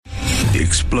The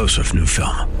explosive new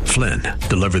film, Flynn,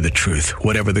 deliver the truth,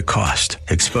 whatever the cost,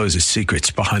 exposes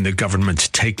secrets behind the government's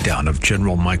takedown of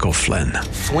General Michael Flynn.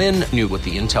 Flynn knew what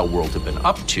the intel world had been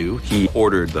up to. He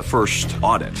ordered the first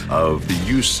audit of the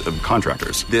use of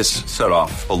contractors. This set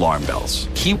off alarm bells.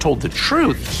 He told the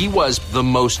truth. He was the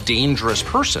most dangerous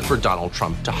person for Donald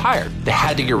Trump to hire. They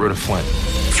had to get rid of Flynn.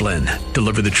 Flynn,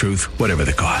 deliver the truth, whatever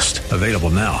the cost. Available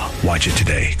now. Watch it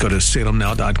today. Go to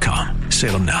salemnow.com.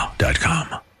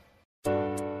 salemnow.com.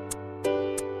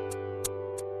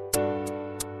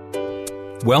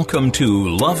 Welcome to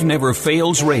Love Never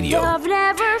Fails Radio. Love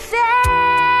never fails.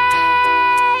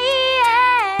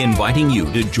 Inviting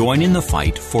you to join in the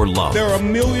fight for love. There are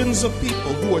millions of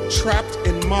people who are trapped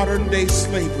in modern-day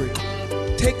slavery.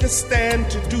 Take a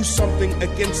stand to do something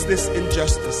against this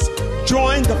injustice.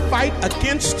 Join the fight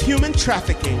against human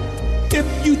trafficking. If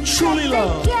you truly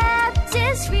love,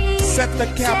 set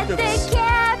the captives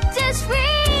free.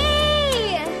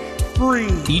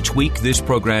 Each week, this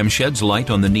program sheds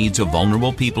light on the needs of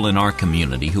vulnerable people in our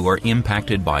community who are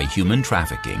impacted by human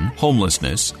trafficking,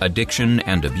 homelessness, addiction,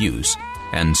 and abuse,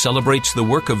 and celebrates the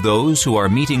work of those who are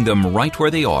meeting them right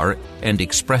where they are and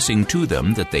expressing to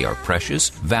them that they are precious,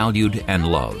 valued, and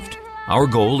loved. Our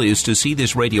goal is to see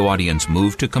this radio audience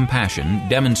move to compassion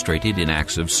demonstrated in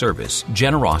acts of service,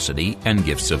 generosity, and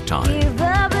gifts of time. Give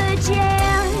up a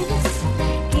chance.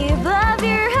 Give up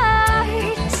your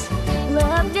heart.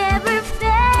 Love never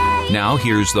fails. Now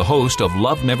here's the host of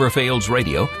Love Never Fails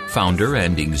Radio, founder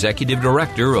and executive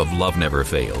director of Love Never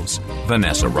Fails,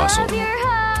 Vanessa Russell.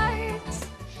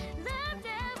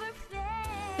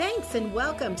 Thanks and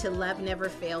welcome to Love Never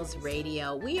Fails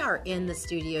Radio. We are in the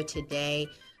studio today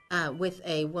with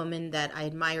a woman that I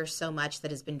admire so much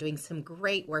that has been doing some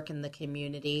great work in the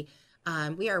community.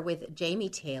 We are with Jamie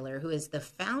Taylor, who is the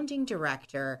founding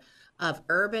director of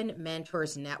Urban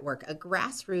Mentors Network, a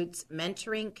grassroots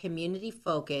mentoring community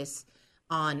focus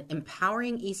on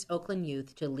empowering East Oakland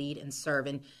youth to lead and serve.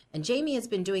 And Jamie has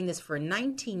been doing this for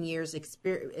 19 years,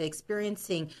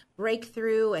 experiencing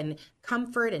breakthrough and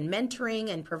comfort and mentoring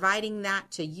and providing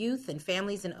that to youth and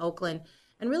families in Oakland,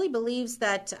 and really believes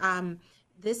that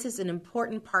this is an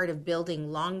important part of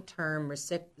building long-term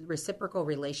reciprocal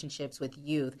relationships with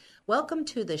youth. Welcome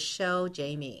to the show,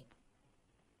 Jamie.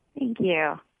 Thank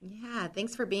you. Yeah,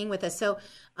 thanks for being with us. So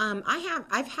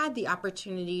I've had the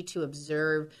opportunity to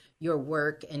observe your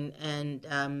work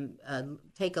and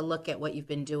take a look at what you've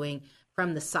been doing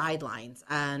from the sidelines,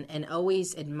 and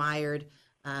always admired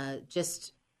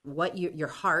just what your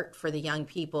heart for the young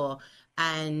people,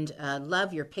 and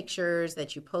love your pictures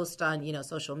that you post on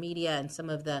social media, and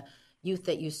some of the youth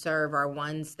that you serve are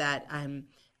ones that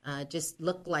just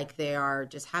look like they are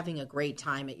just having a great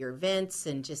time at your events,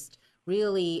 and just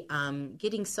really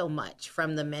getting so much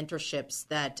from the mentorships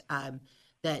that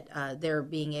they're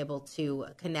being able to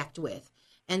connect with.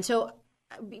 And so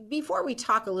before we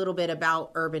talk a little bit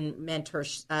about Urban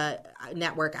Mentors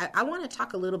Network, I want to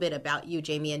talk a little bit about you,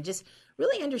 Jamie, and just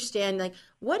really understand,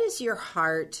 what is your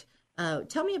heart?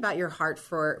 Tell me about your heart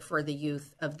for the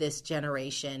youth of this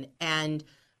generation, and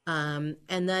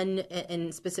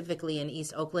then specifically in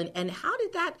East Oakland. And how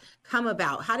did that come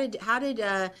about? How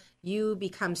did you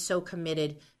become so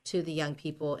committed to the young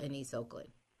people in East Oakland?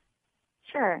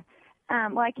 Sure.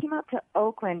 Well, I came out to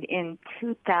Oakland in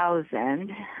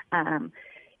 2000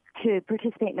 to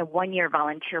participate in a one-year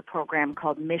volunteer program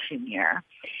called Mission Year.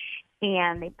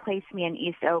 And they placed me in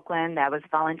East Oakland. I was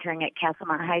volunteering at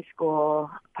Castlemont High School,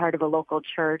 part of a local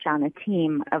church, on a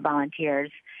team of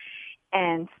volunteers,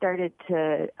 and started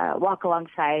to walk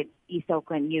alongside East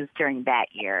Oakland youth during that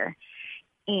year.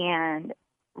 And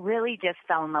really just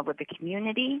fell in love with the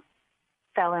community,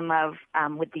 fell in love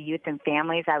with the youth and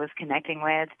families I was connecting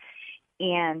with,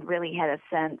 and really had a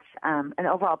sense, an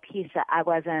overall piece that I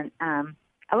wasn't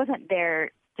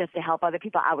there just to help other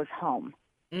people. I was home.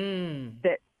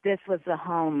 That this was the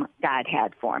home God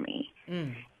had for me.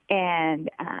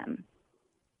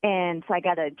 And so I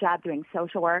got a job doing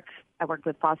social work. I worked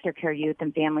with foster care youth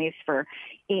and families for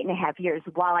 8.5 years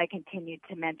while I continued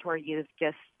to mentor youth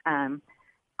just on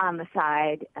the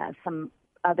side. Some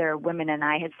other women and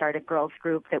I had started a girls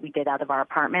group that we did out of our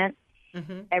apartment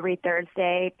every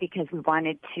Thursday because we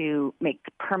wanted to make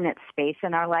permanent space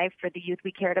in our life for the youth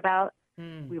we cared about.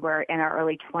 We were in our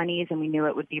early 20s, and we knew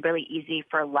it would be really easy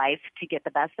for life to get the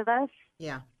best of us.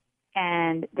 Yeah.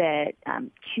 And that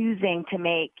choosing to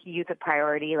make youth a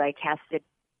priority has to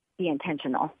be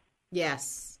intentional.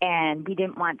 Yes. And we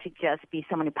didn't want to just be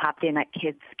someone who popped in at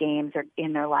kids' games or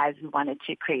in their lives. We wanted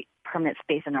to create permanent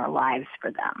space in our lives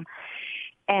for them.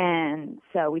 And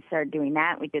so we started doing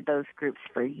that. We did those groups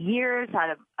for years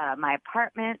out of my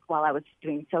apartment while I was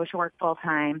doing social work full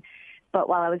time. But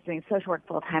while I was doing social work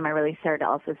full time, I really started to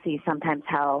also see sometimes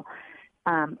how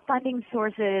funding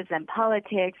sources and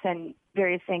politics and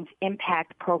various things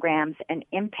impact programs and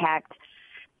impact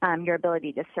your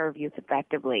ability to serve youth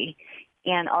effectively,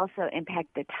 and also impact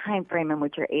the time frame in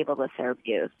which you're able to serve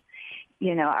youth.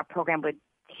 You know, our program would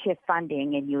shift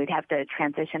funding, and you would have to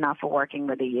transition off of working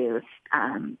with a youth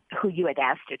who you had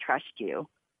asked to trust you,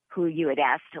 who you had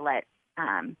asked to let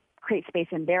create space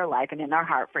in their life and in their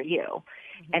heart for you.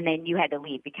 Mm-hmm. And then you had to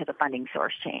leave because the funding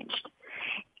source changed.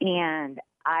 And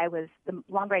the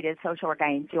longer I did social work, I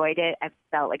enjoyed it. I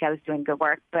felt like I was doing good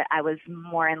work, but I was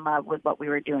more in love with what we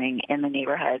were doing in the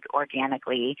neighborhood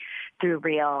organically through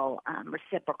real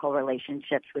reciprocal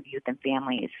relationships with youth and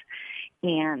families.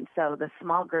 And so the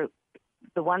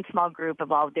one small group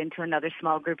evolved into another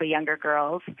small group of younger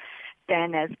girls.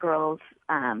 Then as girls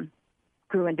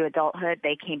grew into adulthood,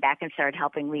 they came back and started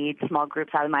helping lead small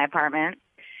groups out of my apartment.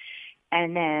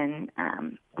 And then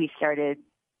we started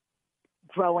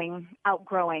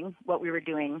outgrowing what we were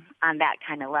doing on that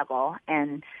kind of level,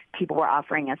 and people were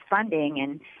offering us funding,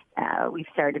 and we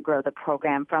started to grow the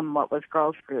program from what was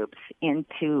girls groups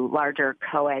into larger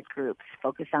co-ed groups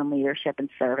focused on leadership and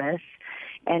service.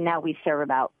 And now we serve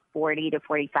about 40 to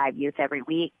 45 youth every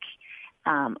week,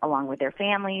 along with their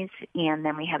families. And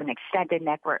then we have an extended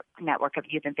network of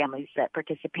youth and families that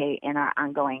participate in our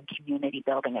ongoing community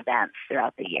building events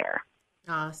throughout the year.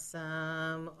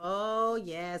 Awesome. Oh,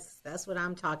 yes. That's what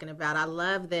I'm talking about. I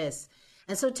love this.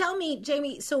 And so tell me,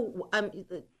 Jamie, so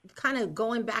kind of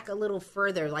going back a little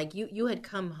further, like you had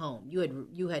come home.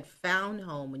 You had found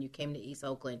home when you came to East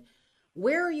Oakland.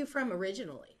 Where are you from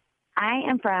originally? I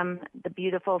am from the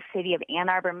beautiful city of Ann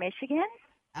Arbor, Michigan.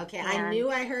 Okay, I knew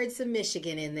I heard some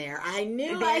Michigan in there. I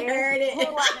knew I heard it. There's a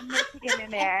whole lot of Michigan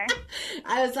in there.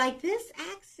 I was like, this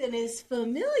accent is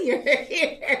familiar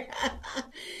here.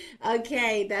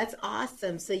 Okay, that's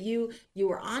awesome. So you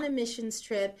were on a missions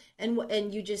trip,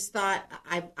 and you just thought,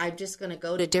 I'm just going to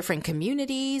go to different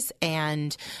communities,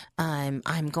 and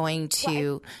I'm going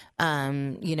to,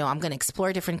 I'm going to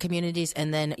explore different communities,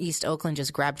 and then East Oakland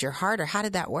just grabbed your heart, or how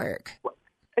did that work?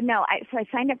 No, so I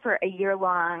signed up for a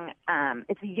year-long,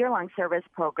 it's a year-long service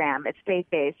program. It's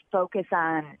faith-based, focus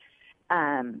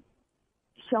on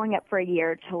showing up for a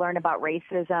year to learn about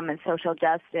racism and social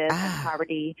justice and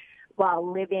poverty while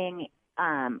living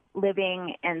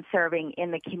and serving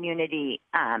in the community.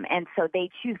 And so they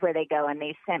choose where they go, and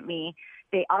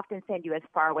they often send you as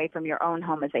far away from your own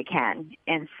home as they can.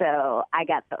 And so I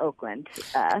got the Oakland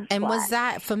And slot. Was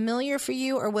that familiar for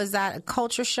you, or was that a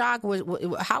culture shock?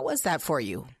 How was that for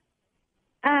you?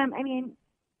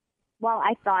 While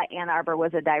I thought Ann Arbor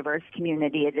was a diverse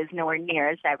community, it is nowhere near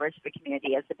as diverse of a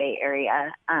community as the Bay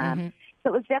Area. So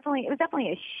it was definitely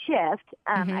a shift.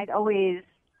 I'd always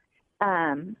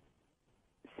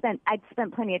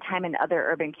spent plenty of time in other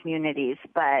urban communities,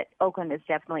 but Oakland is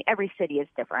definitely, every city is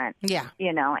different. Yeah.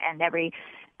 And every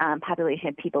population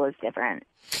of people is different.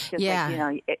 Just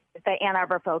like, the Ann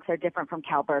Arbor folks are different from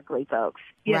Cal Berkeley folks.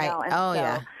 You know?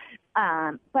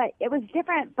 And but it was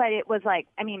different, but it was like,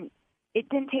 it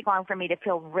didn't take long for me to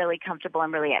feel really comfortable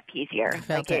and really at peace here. I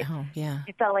felt at home,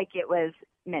 It felt like it was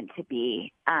meant to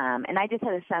be. And I just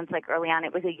had a sense, like early on,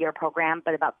 it was a year program,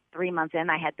 but about 3 months in,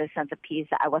 I had this sense of peace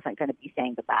that I wasn't going to be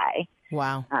saying goodbye.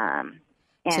 Wow.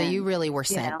 So you really were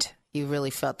sent. You really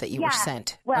felt that you were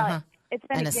sent. Well, it's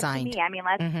been a gift assigned. to me.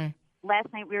 Last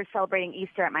night we were celebrating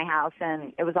Easter at my house,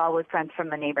 and it was all with friends from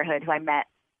the neighborhood who I met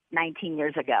 19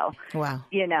 years ago. Wow.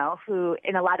 Who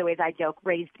in a lot of ways, I joke,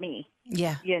 raised me.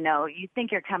 Yeah. You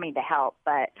think you're coming to help,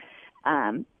 but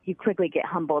you quickly get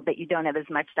humbled that you don't have as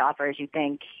much to offer as you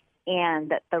think,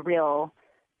 and that the real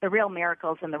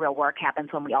miracles and the real work happens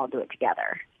when we all do it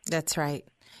together. That's right.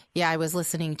 Yeah, I was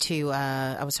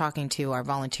talking to our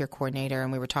volunteer coordinator,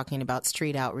 and we were talking about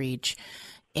street outreach.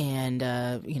 And,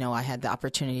 I had the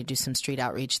opportunity to do some street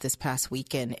outreach this past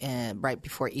weekend, right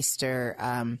before Easter,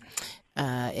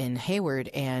 in Hayward,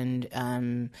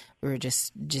 and we were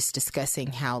just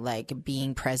discussing how, like,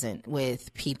 being present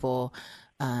with people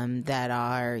that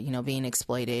are, being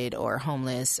exploited or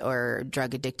homeless or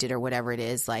drug addicted or whatever it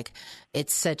is, like,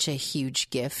 it's such a huge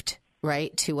gift,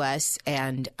 right, to us.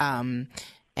 And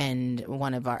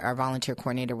one of our volunteer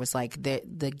coordinator was like,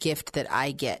 the gift that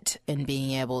I get in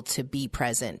being able to be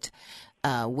present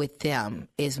with them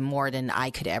is more than I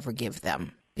could ever give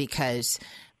them, because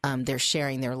they're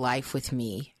sharing their life with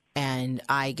me, and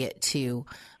I get to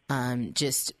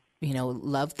just,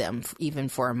 love them even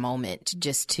for a moment,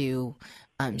 just to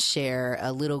share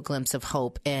a little glimpse of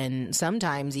hope. And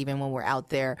sometimes even when we're out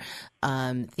there,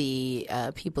 the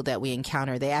people that we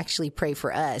encounter, they actually pray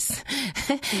for us,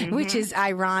 which is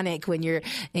ironic when you're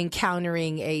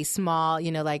encountering a small,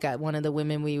 like one of the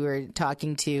women we were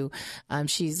talking to,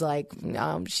 she's like,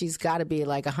 she's got to be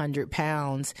like 100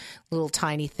 pounds, little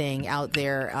tiny thing out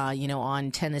there,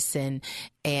 on Tennyson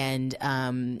and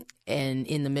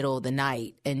in the middle of the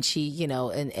night. And she,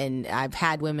 and I've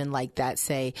had women like that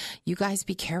say, you guys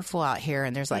be careful out here.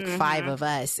 And there's like 5 of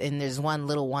us and there's one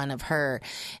little one of her.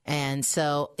 And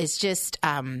so it's just,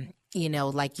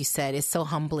 like you said, it's so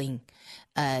humbling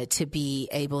to be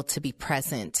able to be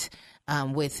present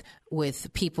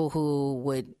with people who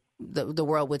would, the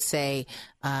world would say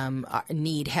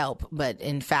need help. But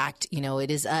in fact,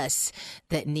 it is us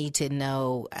that need to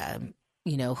know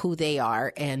who they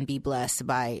are and be blessed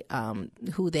by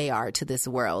who they are to this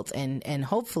world, and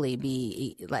hopefully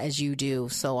be, as you do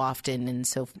so often and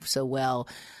so well,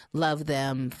 love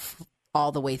them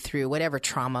all the way through whatever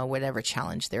trauma, whatever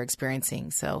challenge they're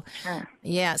experiencing. So,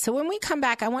 yeah. So when we come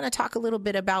back, I want to talk a little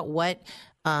bit about what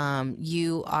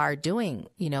you are doing,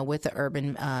 with the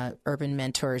Urban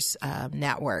Mentors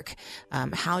Network.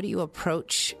 How do you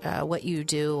approach what you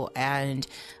do, and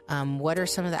what are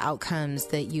some of the outcomes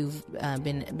that you've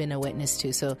been a witness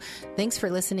to? So thanks for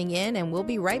listening in, and we'll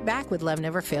be right back with Love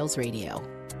Never Fails Radio.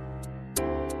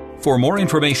 For more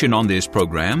information on this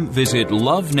program, visit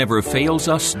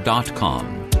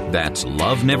loveneverfailsus.com. That's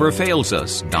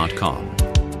loveneverfailsus.com.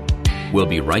 We'll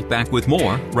be right back with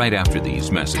more right after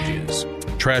these messages.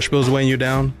 Trash bills weighing you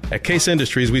down? At Case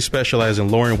Industries, we specialize in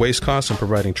lowering waste costs and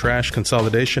providing trash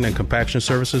consolidation and compaction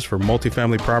services for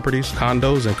multifamily properties,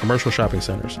 condos, and commercial shopping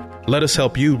centers. Let us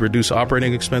help you reduce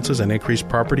operating expenses and increase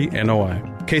property NOI.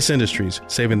 Case Industries,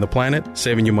 saving the planet,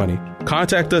 saving you money.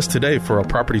 Contact us today for a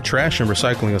property trash and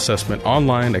recycling assessment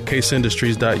online at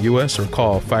caseindustries.us or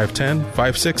call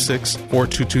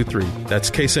 510-566-4223.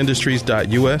 That's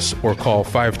caseindustries.us or call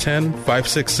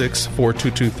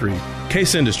 510-566-4223.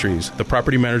 Case Industries, the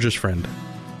property manager's friend.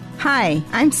 Hi,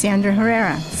 I'm Sandra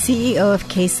Herrera, CEO of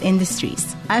Case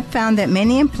Industries. I've found that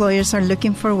many employers are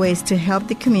looking for ways to help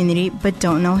the community but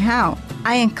don't know how.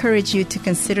 I encourage you to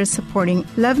consider supporting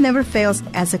Love Never Fails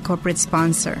as a corporate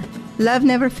sponsor. Love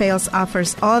Never Fails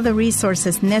offers all the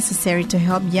resources necessary to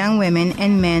help young women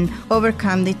and men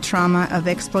overcome the trauma of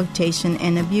exploitation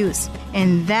and abuse.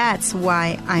 And that's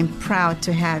why I'm proud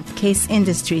to have Case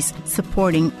Industries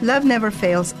supporting Love Never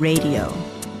Fails Radio.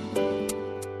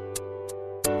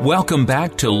 Welcome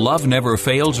back to Love Never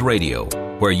Fails Radio,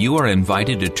 where you are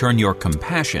invited to turn your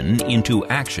compassion into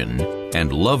action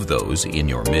and love those in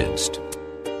your midst.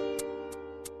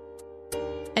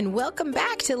 And welcome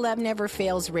back to Love Never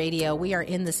Fails Radio. We are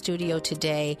in the studio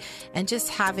today and just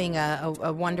having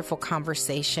a wonderful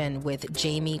conversation with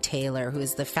Jamie Taylor, who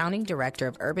is the founding director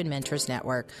of Urban Mentors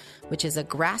Network, which is a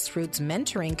grassroots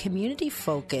mentoring community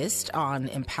focused on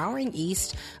empowering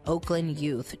East Oakland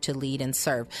youth to lead and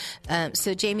serve.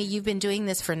 So, Jamie, you've been doing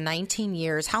this for 19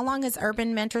 years. How long has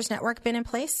Urban Mentors Network been in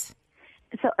place?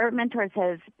 So Urban Mentors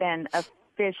has been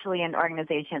officially an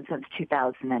organization since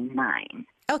 2009.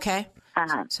 Okay.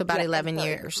 So about 11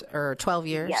 years or 12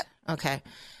 years? Yep. Okay.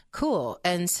 Cool.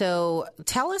 And so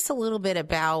tell us a little bit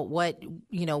about what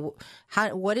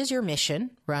is your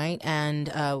mission, right?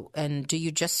 And do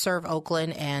you just serve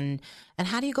Oakland, and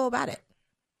how do you go about it?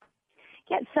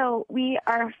 Yeah, so we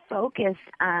are focused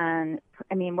on,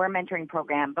 we're a mentoring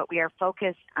program, but we are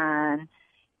focused on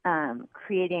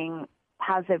creating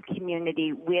positive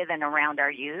community with and around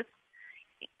our youth.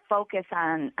 Focus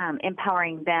on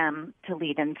empowering them to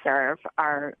lead and serve.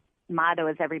 Our motto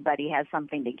is everybody has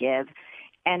something to give.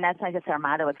 And that's not just our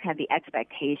motto, it's kind of the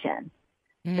expectation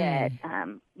that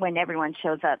when everyone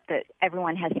shows up, that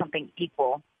everyone has something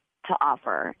equal to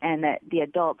offer, and that the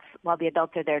adults, while the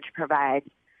adults are there to provide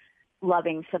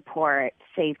loving support,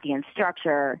 safety, and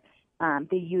structure,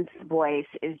 the youth's voice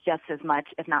is just as much,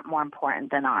 if not more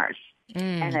important than ours.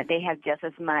 And that they have just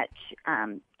as much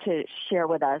to share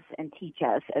with us and teach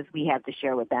us as we have to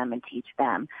share with them and teach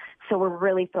them. So we're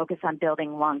really focused on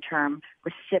building long-term,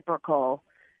 reciprocal,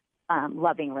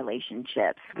 loving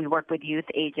relationships. We work with youth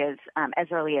ages as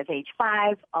early as age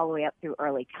 5 all the way up through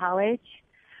early college.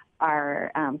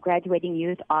 Our graduating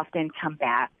youth often come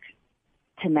back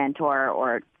to mentor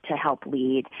or to help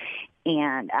lead.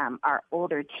 And our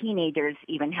older teenagers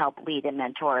even help lead and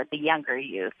mentor the younger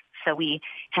youth. So we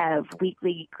have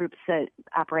weekly groups that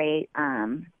operate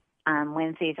on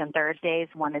Wednesdays and Thursdays.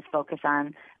 One is focused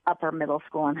on upper middle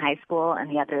school and high school, and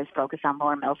the other is focused on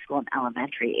lower middle school and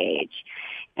elementary age.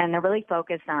 And they're really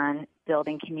focused on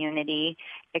building community,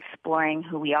 exploring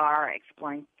who we are,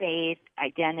 exploring faith,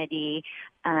 identity,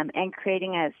 and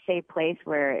creating a safe place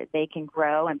where they can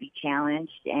grow and be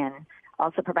challenged, and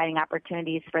also providing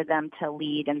opportunities for them to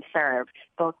lead and serve,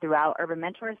 both throughout Urban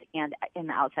Mentors and in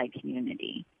the outside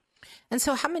community. And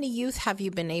so how many youth have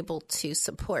you been able to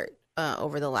support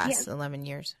over the last 11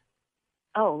 years?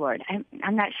 Oh, Lord,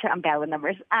 I'm not sure. I'm bad with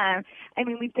numbers. I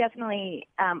mean, we've definitely,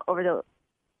 over the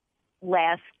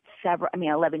last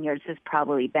 11 years has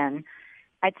probably been,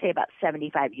 I'd say, about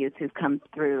 75 youth who've come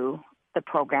through the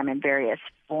program in various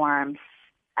forms.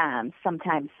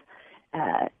 Sometimes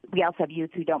we also have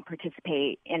youth who don't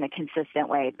participate in a consistent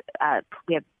way.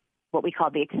 We have what we call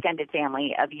the extended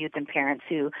family of youth and parents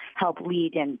who help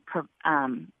lead and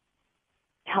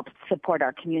help support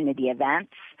our community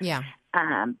events. Yeah.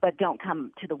 But don't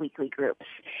come to the weekly groups.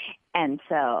 And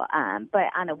so, but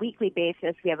on a weekly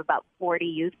basis, we have about 40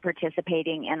 youth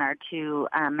participating in our 2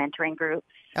 mentoring groups.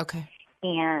 Okay.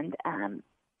 And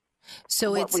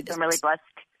so we've been really blessed.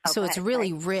 So it's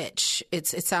really rich. It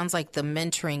sounds like the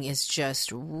mentoring is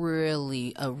just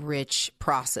really a rich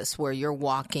process where you're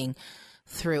walking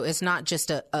through. It's not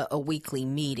just a weekly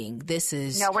meeting. This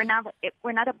is we're not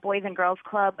a boys and girls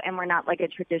club, and we're not like a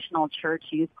traditional church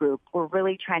youth group. We're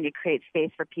really trying to create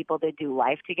space for people to do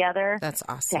life together. That's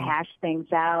awesome. To hash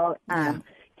things out.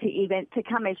 To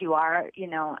come as you are.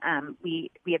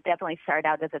 We have definitely started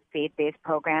out as a faith-based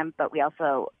program, but we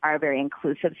also are a very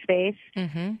inclusive space.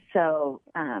 Mm-hmm. So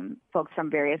folks from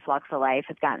various walks of life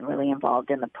have gotten really involved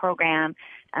in the program.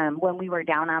 When we were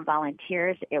down on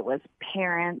volunteers, it was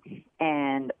parents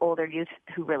and older youth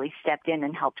who really stepped in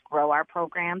and helped grow our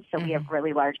program. So we have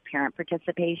really large parent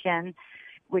participation,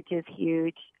 which is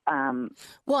huge.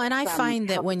 Well, and I find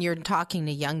that when you're talking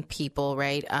to young people,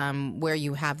 right, where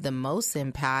you have the most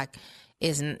impact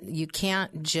is you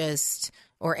can't just,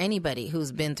 or anybody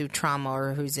who's been through trauma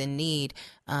or who's in need,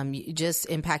 just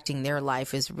impacting their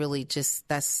life is really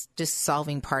that's just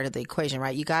solving part of the equation,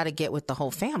 right? You got to get with the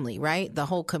whole family, right? The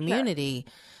whole community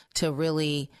to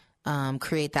really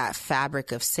create that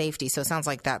fabric of safety. So it sounds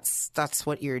like that's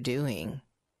what you're doing.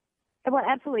 Well,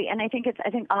 absolutely. And I think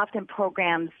often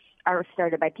programs are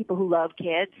started by people who love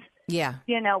kids. Yeah.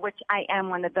 Which I am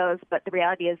one of those, but the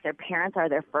reality is their parents are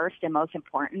their first and most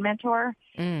important mentor.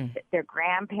 Their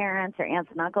grandparents, their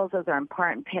aunts and uncles, those are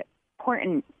important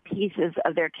pieces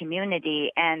of their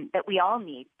community, and that we all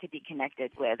need to be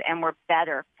connected with, and we're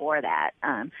better for that.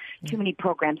 Too many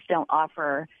programs don't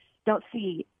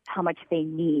see how much they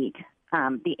need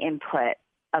the input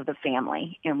of the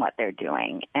family in what they're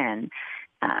doing. And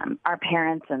our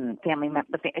parents and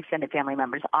the extended family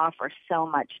members offer so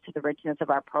much to the richness of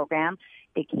our program.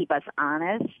 They keep us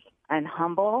honest and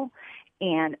humble,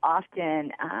 and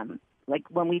often, like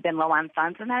when we've been low on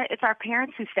funds, and that it's our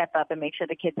parents who step up and make sure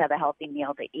the kids have a healthy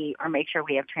meal to eat, or make sure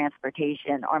we have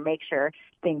transportation, or make sure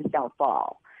things don't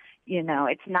fall.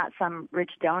 It's not some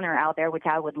rich donor out there, which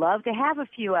I would love to have a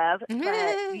few of,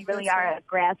 but we really are a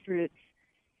grassroots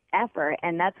effort,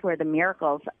 and that's where the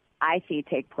miracles I see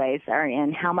take place are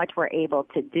in how much we're able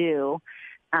to do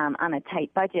on a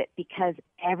tight budget, because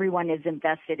everyone is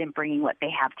invested in bringing what they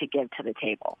have to give to the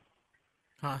table.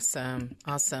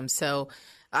 Awesome. So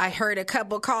I heard a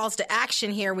couple calls to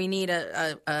action here. We need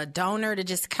a donor to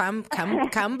just come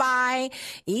by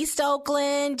East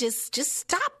Oakland. Just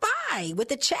stop by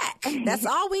with a check. That's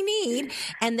all we need.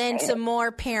 And then some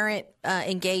more parent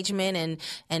engagement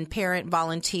and parent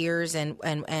volunteers and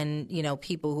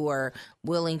people who are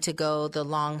willing to go the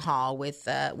long haul with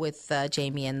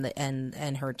Jamie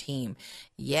and her team.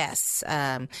 Yes.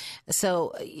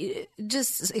 So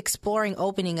just exploring,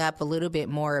 opening up a little bit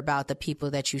more about the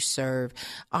people that you serve.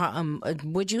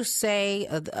 Would you say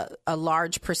a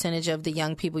large percentage of the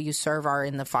young people you serve are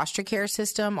in the foster care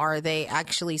system, or are they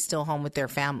actually still home with their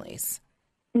families?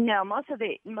 No, most of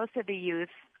the youth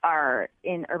are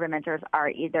in Urban Mentors are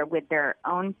either with their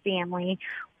own family,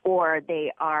 or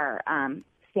they are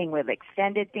staying with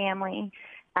extended family.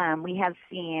 We have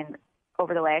seen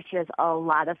over the last years a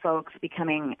lot of folks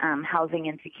becoming housing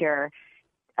insecure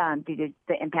due to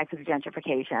the impacts of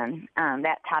gentrification.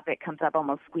 That topic comes up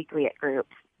almost weekly at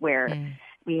groups where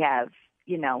we have,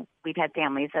 we've had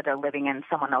families that are living in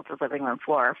someone else's living room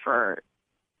floor for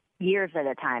years at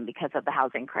a time because of the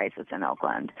housing crisis in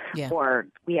Oakland. Yeah. Or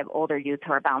we have older youth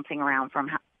who are bouncing around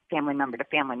from family member to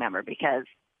family member because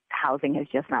housing has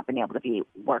just not been able to be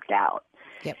worked out.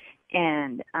 Yep.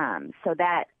 And so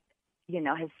that,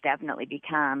 has definitely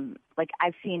become, like,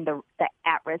 I've seen the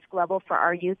at-risk level for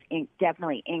our youth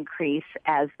definitely increase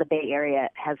as the Bay Area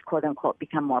has, quote-unquote,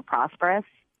 become more prosperous.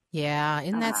 Yeah,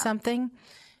 isn't that something?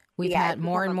 We've had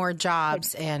more and more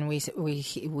jobs, and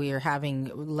we are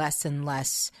having less and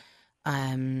less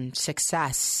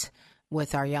success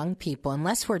with our young people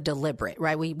unless we're deliberate,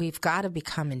 right? We've got to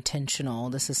become intentional.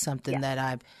 This is something that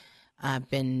I've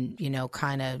been,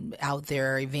 kind of out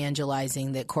there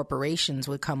evangelizing, that corporations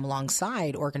would come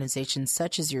alongside organizations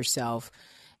such as yourself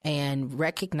and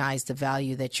recognize the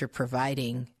value that you're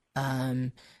providing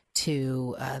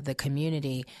to the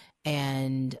community,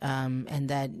 and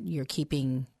that you're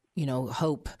keeping,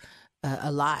 hope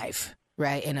alive,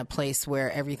 right, in a place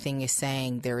where everything is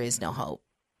saying there is no hope.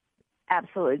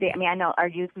 Absolutely. I mean, I know our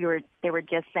youth, they were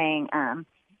just saying,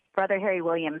 Brother Harry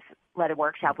Williams led a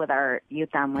workshop with our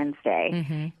youth on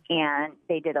Wednesday, and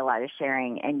they did a lot of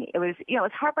sharing, and it was,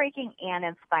 it's heartbreaking and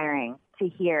inspiring to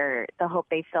hear the hope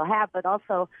they still have, but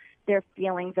also their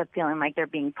feelings of feeling like they're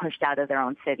being pushed out of their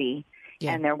own city,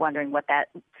 and they're wondering what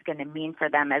that's going to mean for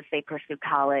them as they pursue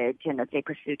college and as they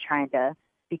pursue trying to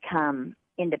become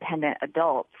independent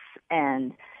adults.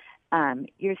 And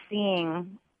you're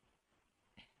seeing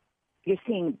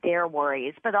their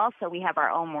worries, but also we have our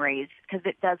own worries, because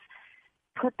it does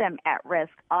put them at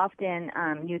risk. Often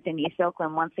youth in East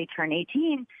Oakland, once they turn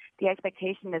 18, the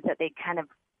expectation is that they kind of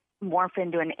morph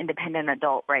into an independent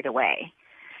adult right away.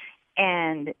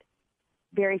 And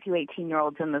very few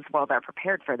 18-year-olds in this world are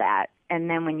prepared for that. And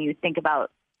then when you think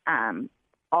about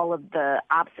all of the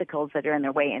obstacles that are in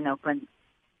their way in Oakland,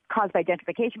 caused by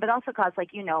gentrification, but also caused,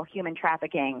 like, human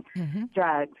trafficking,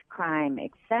 drugs, crime,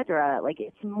 etc. Like,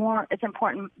 it's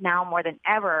important now more than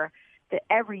ever that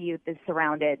every youth is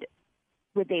surrounded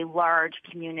with a large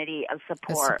community of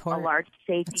support. A large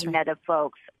safety net of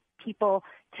folks, people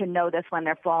to notice when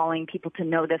they're falling, people to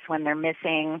notice when they're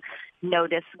missing,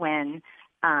 notice when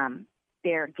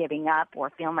they're giving up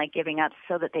or feeling like giving up,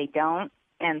 so that they don't,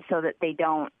 and so that they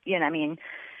don't,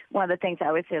 one of the things I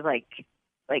always say is like,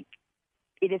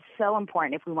 it is so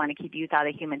important, if we want to keep youth out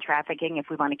of human trafficking, if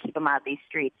we want to keep them out of these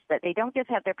streets, that they don't just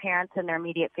have their parents and their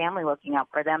immediate family looking out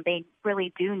for them. They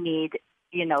really do need,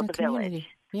 the village.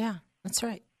 Yeah, that's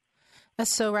right.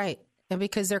 That's so right. And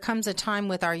because there comes a time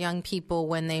with our young people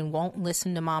when they won't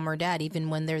listen to mom or dad, even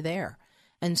when they're there.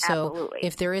 And so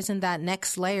if there isn't that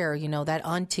next layer, that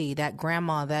auntie, that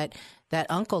grandma, that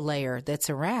uncle layer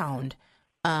that's around,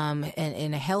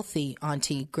 and a healthy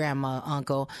auntie, grandma,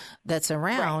 uncle that's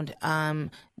around,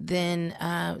 then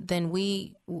we're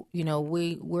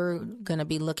going to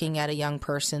be looking at a young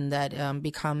person that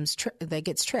that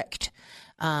gets tricked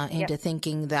into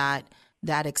thinking that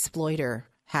exploiter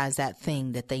has that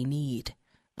thing that they need,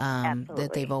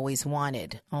 that they've always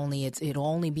wanted. Only it'll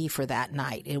only be for that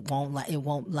night. It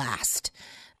won't last,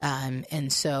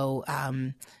 and so.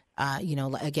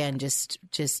 Again, just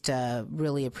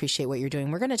really appreciate what you're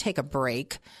doing. We're going to take a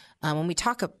break. When we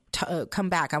come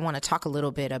back, I want to talk a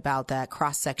little bit about that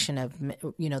cross section of,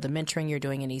 the mentoring you're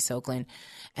doing in East Oakland,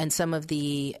 and some of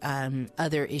the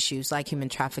other issues like human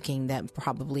trafficking that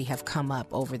probably have come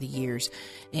up over the years,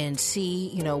 and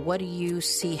see, what do you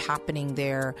see happening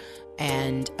there,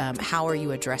 and how are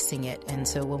you addressing it? And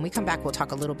so when we come back, we'll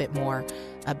talk a little bit more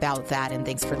about that. And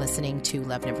thanks for listening to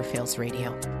Love Never Fails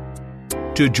Radio.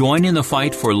 To join in the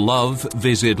fight for love,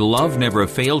 visit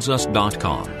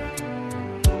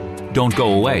loveneverfailsus.com. Don't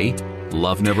go away.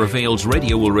 Love Never Fails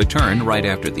Radio will return right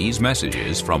after these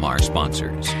messages from our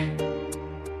sponsors.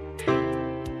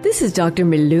 This is Dr.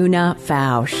 Miluna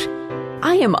Fausch.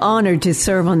 I am honored to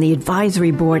serve on the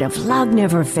advisory board of Love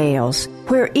Never Fails,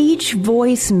 where each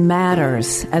voice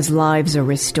matters as lives are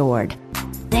restored.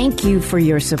 Thank you for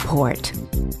your support.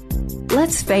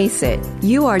 Let's face it,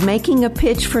 you are making a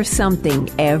pitch for something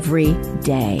every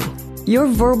day. Your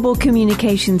verbal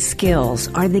communication skills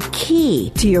are the key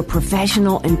to your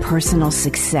professional and personal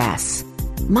success.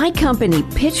 My company,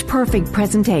 Pitch Perfect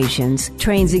Presentations,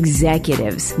 trains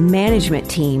executives, management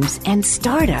teams, and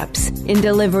startups in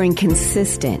delivering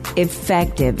consistent,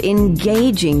 effective,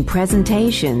 engaging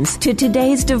presentations to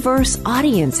today's diverse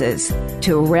audiences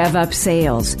to rev up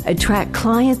sales, attract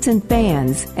clients and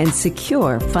fans, and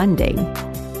secure funding.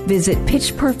 Visit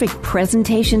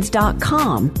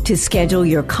pitchperfectpresentations.com to schedule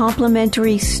your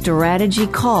complimentary strategy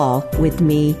call with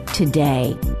me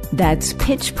today. That's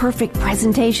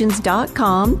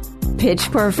pitchperfectpresentations.com,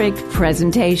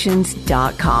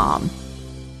 pitchperfectpresentations.com.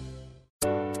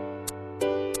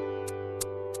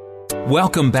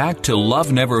 Welcome back to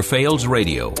Love Never Fails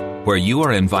Radio, where you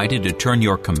are invited to turn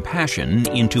your compassion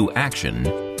into action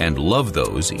and love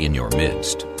those in your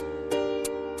midst.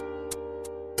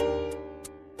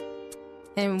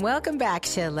 And welcome back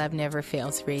to Love Never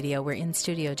Fails Radio. We're in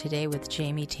studio today with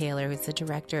Jamie Taylor, who's the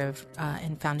director of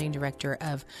and founding director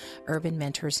of Urban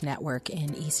Mentors Network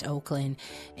in East Oakland.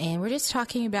 And we're just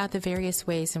talking about the various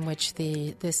ways in which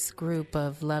this group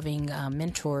of loving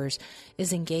mentors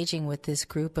is engaging with this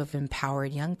group of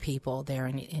empowered young people there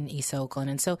in East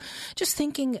Oakland. And so just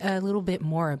thinking a little bit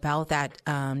more about that,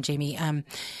 Jamie,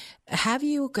 have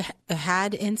you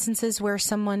had instances where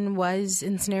someone was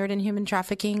ensnared in human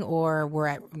trafficking or were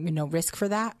at risk for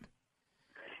that?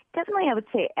 Definitely, I would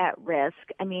say at risk.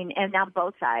 I mean, and on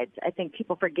both sides. I think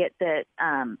people forget that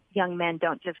young men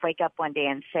don't just wake up one day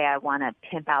and say, I want to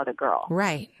pimp out a girl.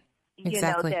 Right.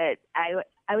 Exactly. That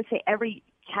I would say every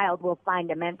child will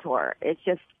find a mentor. It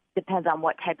just depends on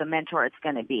what type of mentor it's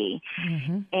going to be.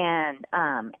 Mm-hmm. And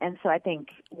so I think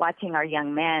watching our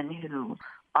young men who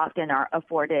often are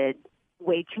afforded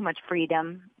way too much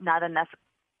freedom, not enough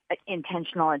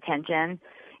intentional attention,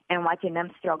 and watching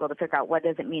them struggle to figure out what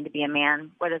does it mean to be a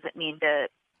man, what does it mean to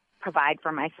provide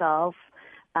for myself,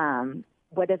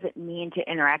 what does it mean to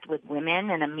interact with women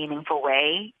in a meaningful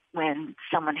way when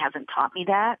someone hasn't taught me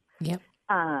that. Yep.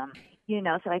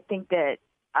 So I think that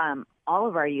all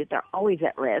of our youth are always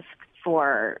at risk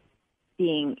for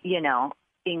being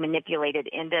manipulated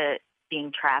into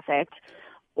being trafficked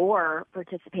or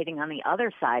participating on the other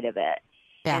side of it.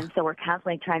 Yeah. And so we're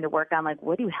constantly trying to work on,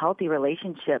 what do healthy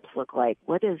relationships look like?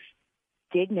 What does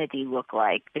dignity look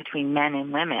like between men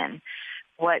and women?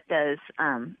 What does,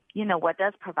 what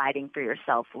does providing for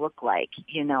yourself look like?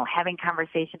 Having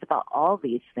conversations about all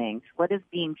these things. What does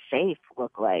being safe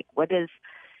look like? What does,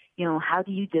 how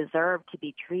do you deserve to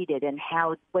be treated, and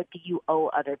what do you owe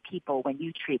other people when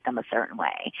you treat them a certain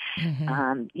way?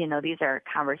 Mm-hmm. These are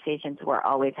conversations we're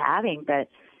always having, but,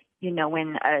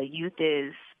 when a youth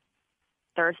is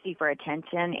thirsty for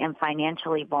attention and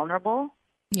financially vulnerable,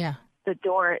 yeah, the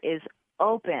door is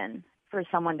open for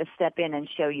someone to step in and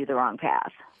show you the wrong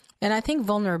path. And I think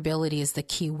vulnerability is the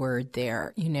key word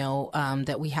there,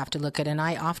 that we have to look at. And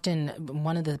I often,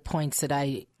 one of the points that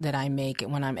I make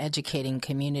when I'm educating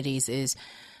communities is,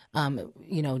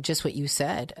 just what you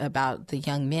said about the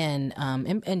young men,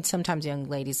 and sometimes young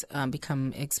ladies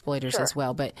become exploiters as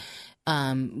well. But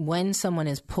when someone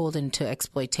is pulled into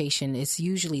exploitation, it's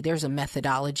usually there's a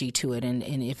methodology to it. And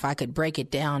if I could break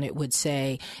it down, it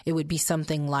would be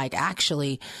something like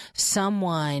actually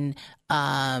someone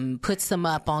puts them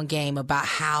up on game about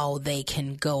how they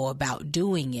can go about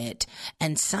doing it.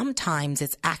 And sometimes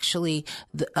it's actually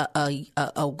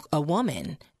a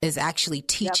woman is actually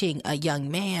teaching a young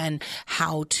man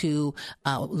how to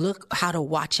how to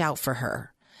watch out for her.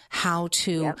 How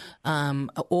to,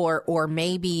 or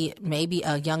maybe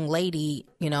a young lady,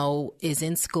 is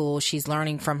in school. She's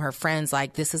learning from her friends,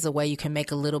 like this is a way you can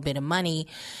make a little bit of money.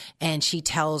 And she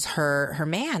tells her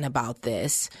man about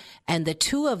this. And the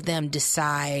two of them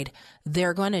decide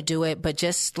they're going to do it, but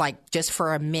just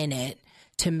for a minute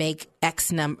to make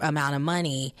X amount of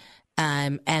money.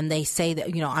 And they say that,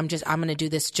 I'm going to do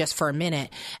this just for a minute.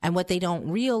 And what they don't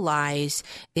realize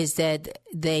is that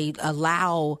they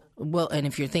allow, and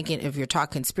if you're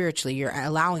talking spiritually, you're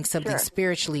allowing something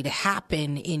spiritually to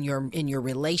happen in your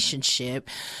relationship.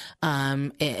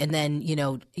 And then,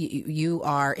 you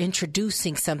are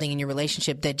introducing something in your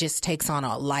relationship that just takes on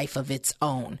a life of its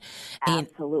own.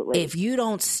 Absolutely. And if you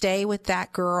don't stay with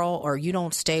that girl or you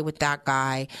don't stay with that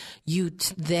guy, you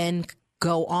then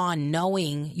go on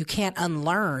knowing you can't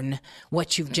unlearn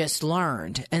what you've just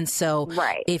learned. And so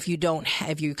if you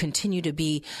continue to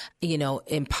be,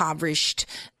 impoverished,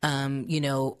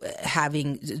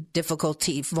 having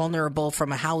difficulty, vulnerable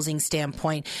from a housing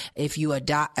standpoint, if you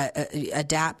adopt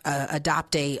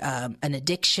an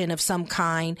addiction of some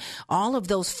kind, all of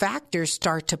those factors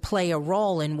start to play a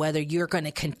role in whether you're going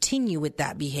to continue with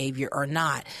that behavior or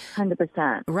not.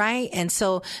 100%. Right? And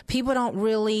so people don't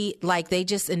really they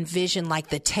just envision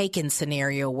the Taken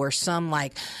scenario where some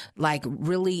like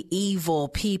really evil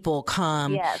people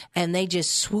come and they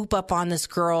just swoop up on this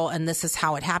girl and this is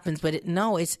how it happens. But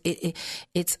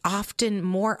it's often,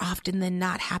 more often than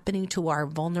not, happening to our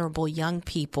vulnerable young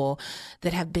people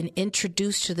that have been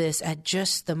introduced to this at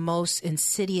just the most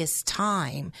insidious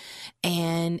time.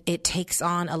 And it takes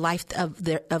on a life of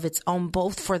its own,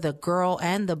 both for the girl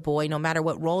and the boy, no matter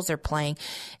what roles they're playing.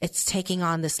 It's taking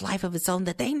on this life of its own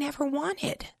that they never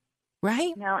wanted.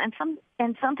 Right? No, and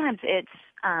sometimes it's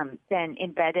been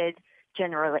embedded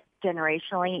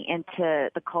generationally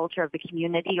into the culture of the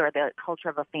community or the culture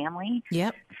of a family.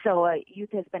 Yep. So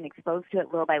youth has been exposed to it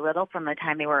little by little from the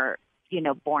time they were,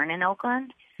 born in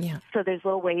Oakland. Yeah. So there's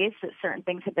little ways that certain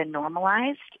things have been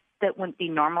normalized that wouldn't be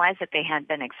normalized if they hadn't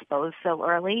been exposed so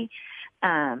early.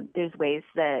 There's ways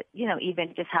that,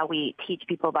 even just how we teach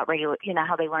people about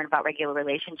how they learn about regular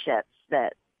relationships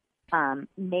that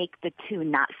make the two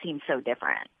not seem so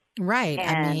different. Right.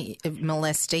 I mean,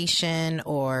 molestation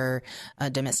or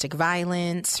domestic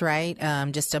violence, right?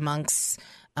 Just amongst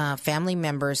family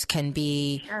members can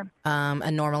be a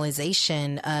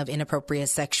normalization of inappropriate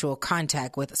sexual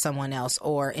contact with someone else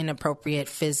or inappropriate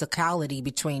physicality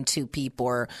between two people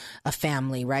or a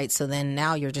family, right? So then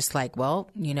now you're just like, well,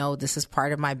 this is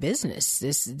part of my business.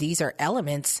 These are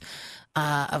elements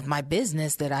of my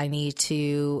business that I need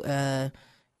to,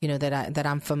 that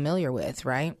I'm familiar with,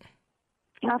 right?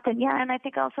 Often, yeah. And I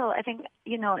think,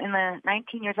 in the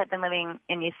 19 years I've been living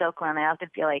in East Oakland, I often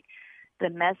feel like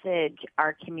the message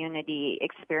our community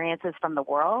experiences from the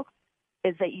world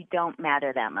is that you don't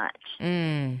matter that much.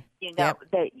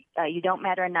 That you don't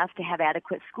matter enough to have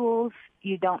adequate schools.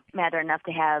 You don't matter enough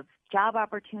to have job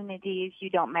opportunities. You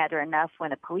don't matter enough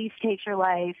when a police takes your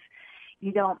life.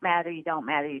 You don't matter. You don't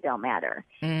matter. You don't matter.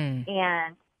 And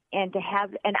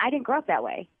I didn't grow up that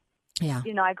way. Yeah.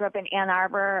 I grew up in Ann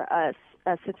Arbor,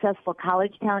 a successful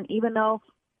college town. Even though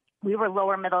we were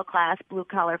lower middle class, blue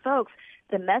collar folks,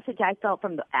 the message I felt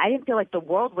I didn't feel like the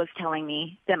world was telling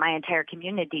me that my entire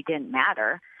community didn't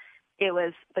matter. It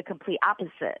was the complete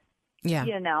opposite. Yeah.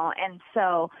 And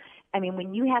so, I mean,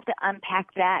 when you have to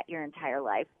unpack that your entire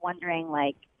life, wondering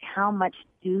like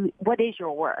what is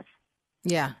your worth?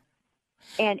 Yeah.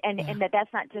 And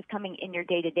that's not just coming in your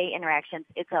day-to-day interactions.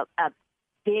 It's a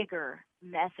bigger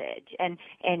message. And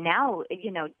now,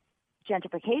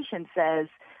 gentrification says,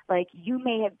 like, you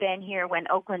may have been here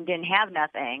when Oakland didn't have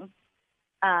nothing,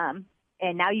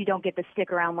 and now you don't get to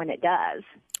stick around when it does.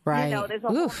 Right. There's a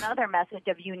whole other message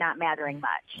of you not mattering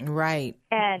much. Right.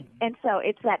 And so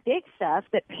it's that big stuff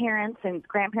that parents and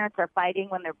grandparents are fighting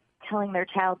when they're telling their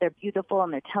child they're beautiful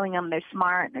and they're telling them they're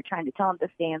smart and they're trying to tell them to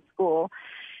stay in school.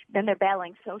 Then they're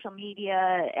battling social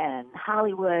media and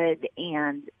Hollywood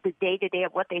and the day-to-day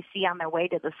of what they see on their way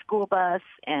to the school bus.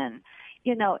 And,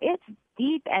 it's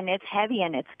deep and it's heavy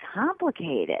and it's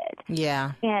complicated.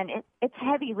 Yeah. And it's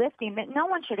heavy lifting that no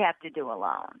one should have to do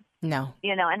alone. No.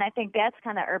 And I think that's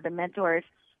kind of Urban Mentors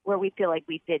where we feel like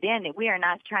we fit in. We are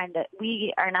not saying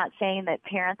that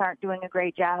parents aren't doing a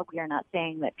great job. We are not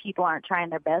saying that people aren't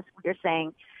trying their best. We're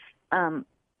saying,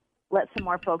 let some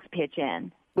more folks pitch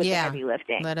in. With the heavy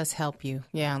lifting. Let us help you.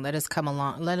 Yeah, let us come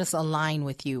along. Let us align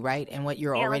with you, right? And what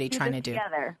you're already trying to do.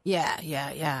 Together.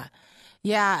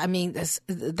 Yeah, I mean,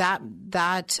 that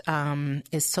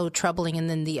is so troubling. And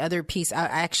then the other piece, I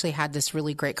actually had this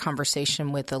really great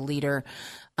conversation with a leader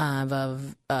of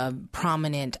a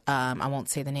prominent, I won't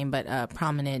say the name, but a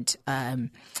prominent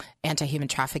anti-human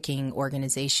trafficking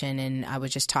organization. And I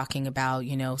was just talking about,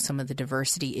 some of the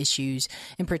diversity issues,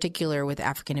 in particular with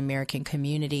African-American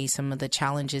community, some of the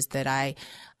challenges that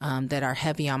that are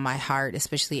heavy on my heart,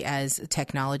 especially as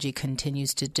technology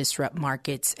continues to disrupt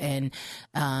markets and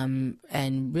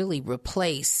really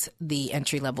replace the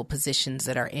entry-level positions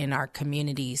that are in our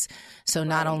communities. So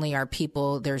not only are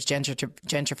people, there's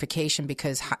gentrification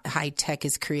because high tech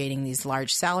is creating these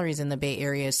large salaries in the Bay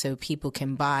Area so people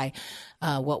can buy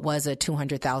what was a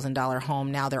 $200,000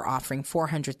 home. Now they're offering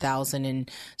 $400,000.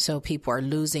 And so people are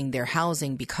losing their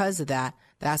housing because of that.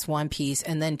 That's one piece.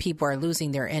 And then people are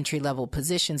losing their entry-level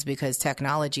positions because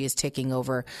technology is taking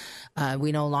over.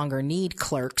 We no longer need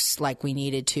clerks like we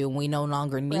needed to. And we no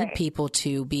longer need people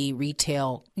to be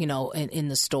retail, in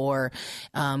the store.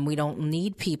 We don't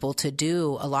need people to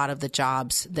do a lot of the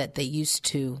jobs that they used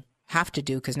to have to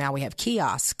do because now we have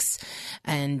kiosks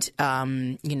and,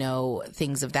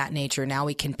 things of that nature. Now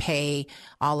we can pay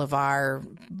all of our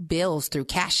bills through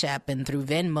Cash App and through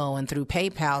Venmo and through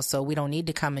PayPal. So we don't need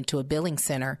to come into a billing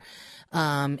center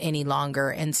any longer.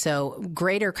 And so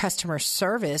greater customer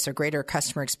service or greater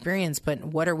customer experience. But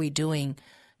what are we doing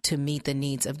to meet the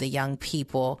needs of the young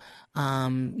people,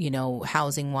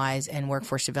 housing wise and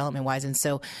workforce development wise? And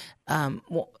so,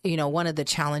 one of the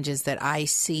challenges that I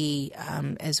see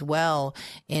as well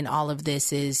in all of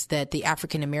this is that the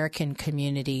African American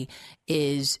community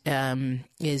is at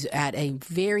a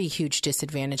very huge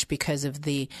disadvantage because of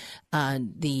the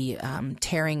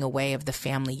tearing away of the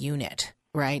family unit.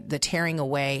 Right? The tearing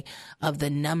away of the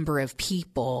number of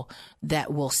people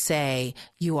that will say,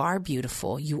 you are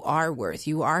beautiful, you are worth,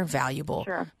 you are valuable,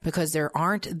 because there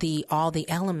aren't all the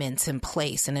elements in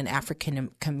place in an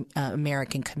African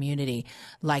American community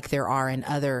like there are in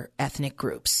other ethnic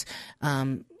groups.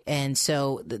 And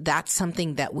so that's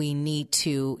something that we need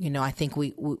to, I think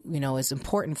we is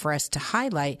important for us to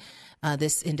highlight.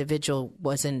 This individual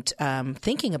wasn't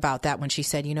thinking about that when she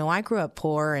said, I grew up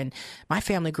poor and my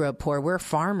family grew up poor. We're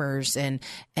farmers. And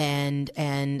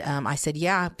I said,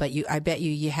 yeah, but I bet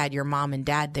you had your mom and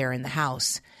dad there in the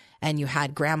house. And you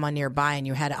had grandma nearby and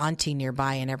you had auntie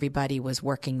nearby and everybody was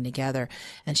working together.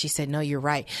 And she said, no, you're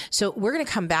right. So we're going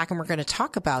to come back and we're going to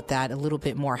talk about that a little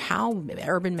bit more, how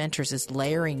Urban Mentors is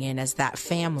layering in as that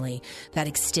family, that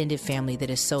extended family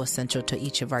that is so essential to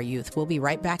each of our youth. We'll be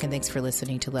right back, and thanks for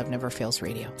listening to Love Never Fails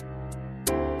Radio.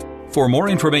 For more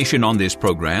information on this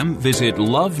program, visit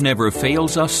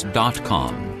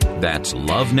loveneverfailsus.com. That's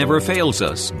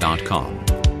loveneverfailsus.com.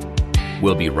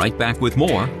 We'll be right back with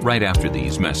more right after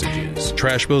these messages.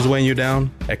 Trash bills weighing you down?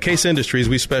 At Case Industries,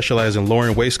 we specialize in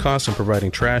lowering waste costs and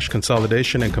providing trash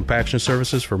consolidation and compaction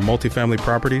services for multifamily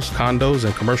properties, condos,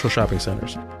 and commercial shopping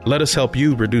centers. Let us help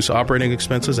you reduce operating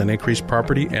expenses and increase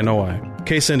property NOI.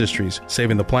 Case Industries,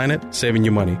 saving the planet, saving you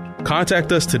money.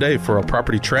 Contact us today for a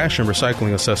property trash and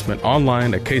recycling assessment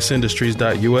online at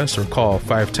caseindustries.us or call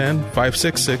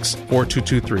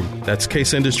 510-566-4223. That's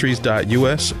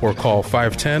caseindustries.us or call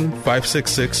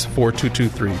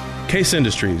 510-566-4223. Case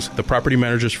Industries, the property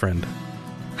manager's friend.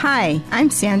 Hi, I'm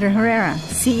Sandra Herrera,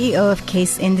 CEO of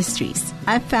Case Industries.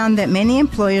 I've found that many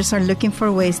employers are looking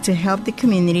for ways to help the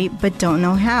community but don't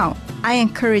know how. I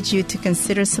encourage you to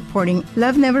consider supporting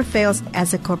Love Never Fails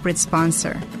as a corporate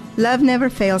sponsor. Love Never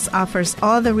Fails offers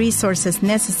all the resources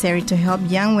necessary to help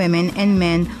young women and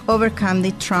men overcome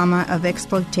the trauma of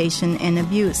exploitation and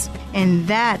abuse. And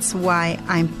that's why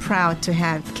I'm proud to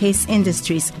have Case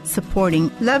Industries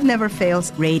supporting Love Never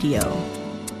Fails Radio.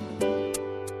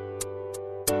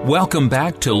 Welcome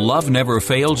back to Love Never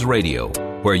Fails Radio,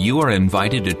 where you are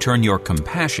invited to turn your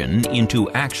compassion into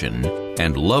action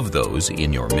and love those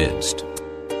in your midst.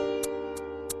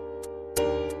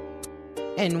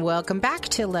 And welcome back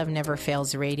to Love Never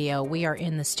Fails Radio. We are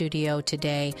in the studio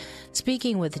today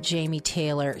speaking with Jamie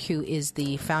Taylor, who is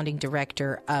the founding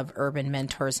director of Urban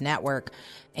Mentors Network.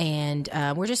 And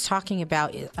we're just talking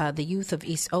about the youth of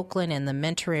East Oakland and the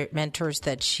mentors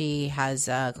that she has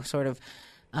sort of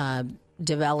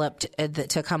developed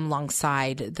to come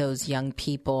alongside those young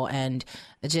people, and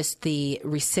just the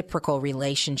reciprocal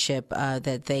relationship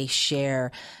that they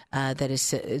share that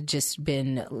has just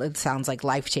been, it sounds like,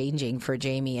 life-changing for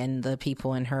Jamie and the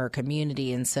people in her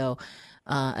community. And so,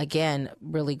 again,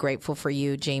 really grateful for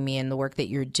you, Jamie, and the work that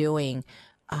you're doing.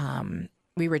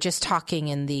 We were just talking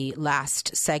in the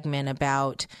last segment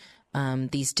about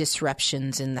these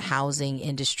disruptions in the housing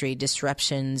industry,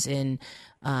 disruptions in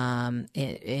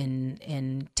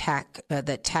tech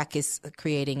that tech is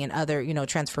creating, and other,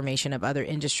 transformation of other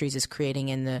industries is creating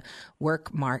in the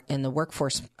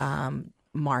workforce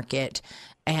market,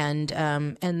 and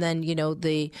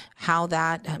then how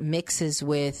that mixes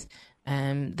with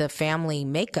the family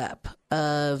makeup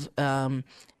of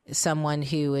someone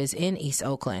who is in East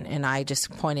Oakland. And I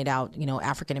just pointed out,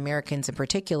 African Americans in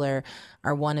particular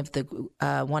are one of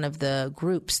the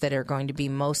groups that are going to be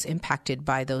most impacted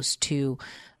by those two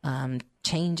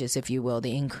changes, if you will,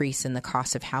 the increase in the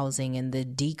cost of housing and the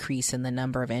decrease in the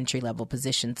number of entry-level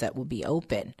positions that will be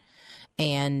open.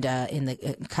 And in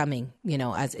the coming,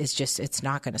 as it's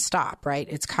not going to stop, right?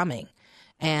 It's coming.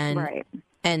 And right.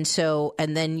 And so,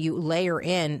 and then you layer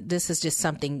in, this is just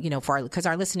something, because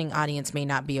our listening audience may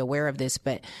not be aware of this,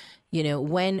 but,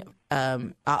 when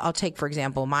I'll take, for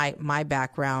example, my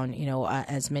background,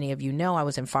 as many of you know, I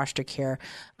was in foster care.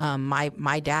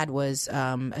 My dad was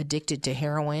addicted to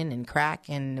heroin and crack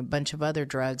and a bunch of other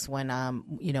drugs when I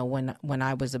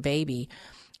was a baby.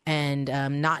 And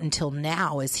not until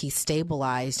now is he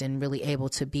stabilized and really able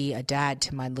to be a dad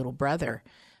to my little brother.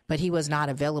 But he was not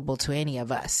available to any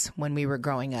of us when we were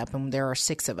growing up, and there are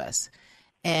 6 of us.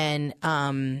 And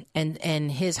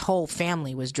his whole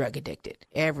family was drug addicted.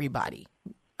 Everybody,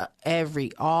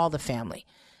 all the family.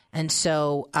 And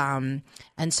so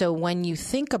when you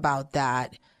think about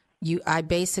that, I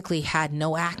basically had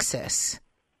no access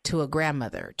to a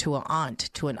grandmother, to an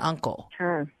aunt, to an uncle.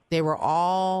 Sure. They were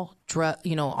all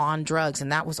on drugs,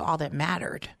 and that was all that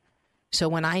mattered. So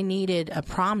when I needed a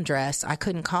prom dress, I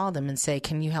couldn't call them and say,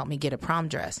 can you help me get a prom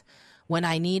dress? When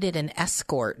I needed an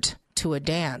escort to a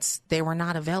dance, they were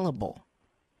not available.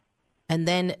 And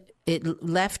then it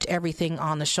left everything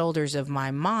on the shoulders of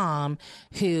my mom,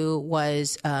 who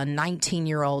was a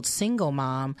 19-year-old single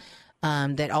mom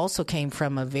that also came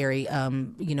from a very,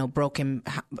 broken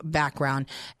background,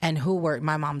 and who were,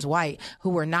 my mom's white, who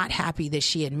were not happy that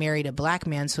she had married a black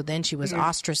man. So then she was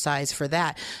ostracized for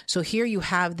that. So here you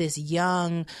have this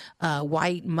young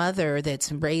white mother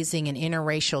that's raising an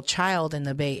interracial child in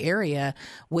the Bay Area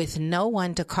with no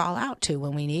one to call out to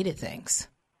when we needed things.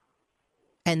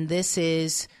 And this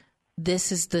is the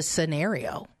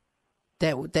scenario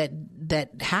that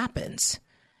happens,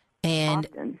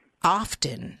 and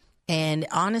often. And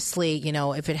honestly,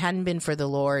 if it hadn't been for the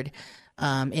Lord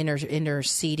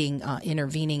intervening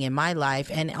in my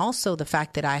life, and also the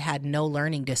fact that I had no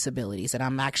learning disabilities, and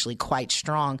I'm actually quite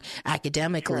strong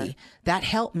academically, that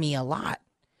helped me a lot.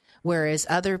 Whereas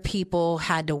other people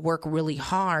had to work really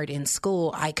hard in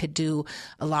school, I could do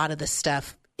a lot of the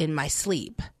stuff in my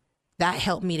sleep. That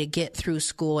helped me to get through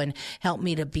school and helped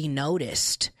me to be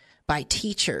noticed by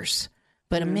teachers.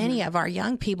 But many of our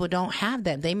young people don't have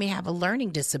that. They may have a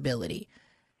learning disability.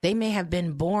 They may have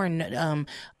been born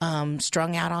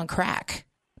strung out on crack.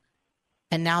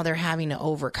 And now they're having to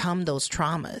overcome those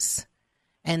traumas.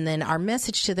 And then our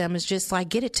message to them is just like,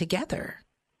 get it together.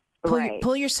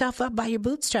 Pull yourself up by your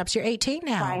bootstraps. You're 18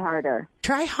 now.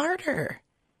 Try harder.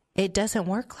 It doesn't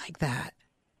work like that.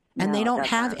 And they don't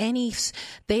have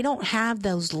they don't have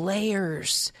those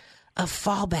layers of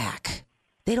fallback.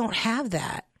 They don't have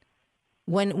that.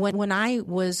 When I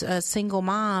was a single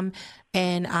mom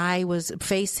and I was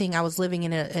living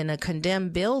in a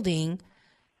condemned building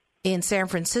in San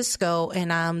Francisco,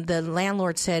 and the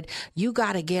landlord said, you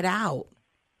got to get out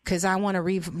because I want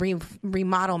to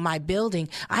remodel my building.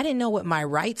 I didn't know what my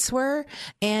rights were,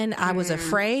 and I was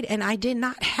afraid, and I did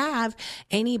not have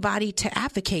anybody to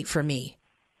advocate for me.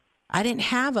 I didn't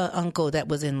have an uncle that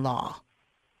was in law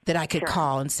that I could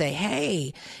call and say,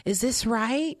 hey, is this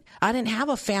right? I didn't have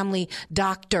a family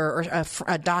doctor or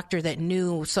a doctor that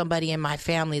knew somebody in my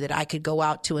family that I could go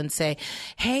out to and say,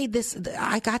 hey,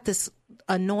 I got this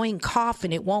annoying cough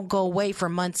and it won't go away for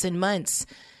months and months.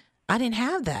 I didn't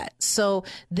have that. So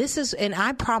and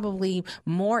I probably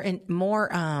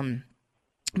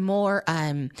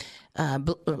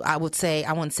I would say,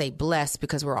 I wouldn't say blessed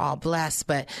because we're all blessed,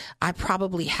 but I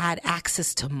probably had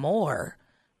access to more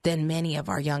than many of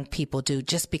our young people do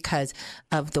just because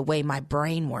of the way my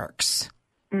brain works,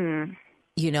 and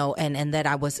that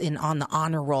I was on the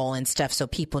honor roll and stuff. So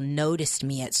people noticed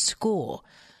me at school.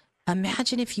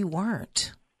 Imagine if you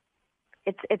weren't.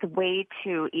 It's way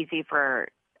too easy for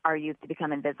our youth to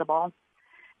become invisible,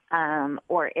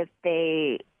 or if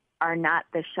they are not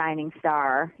the shining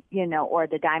star, or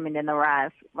the diamond in the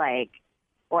rough,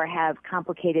 or have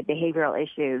complicated behavioral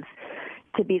issues,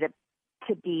 to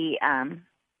be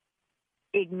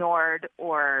ignored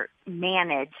or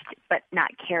managed, but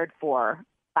not cared for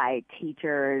by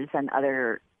teachers and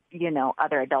other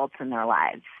adults in their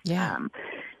lives. Yeah.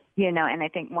 And I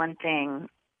think one thing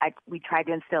we try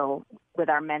to instill with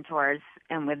our mentors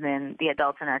and within the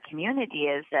adults in our community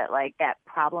is that that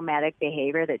problematic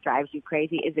behavior that drives you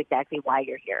crazy is exactly why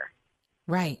you're here.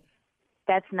 Right.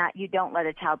 That's not, you don't let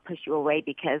a child push you away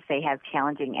because they have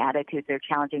challenging attitudes or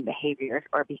challenging behaviors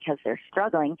or because they're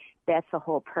struggling. That's the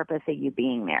whole purpose of you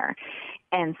being there.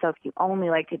 And so if you only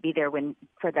like to be there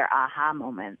for their aha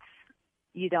moments,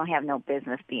 you don't have no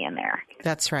business being there.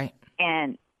 That's right.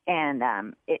 And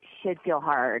it should feel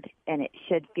hard and it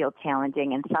should feel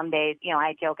challenging. And some days,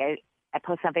 I joke, I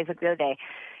posted on Facebook the other day,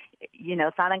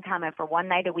 it's not uncommon for one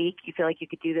night a week, you feel like you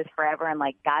could do this forever and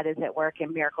God is at work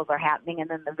and miracles are happening. And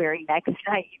then the very next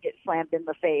night you get slammed in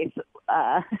the face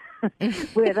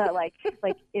with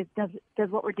does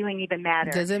what we're doing even matter?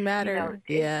 Does it matter?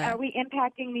 Yeah. Are we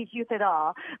impacting these youth at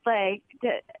all?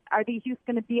 Are these youth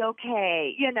going to be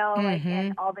okay? And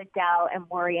all the doubt and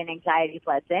worry and anxiety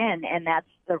floods in. And that's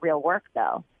the real work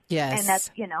though. Yes. And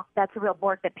that's the real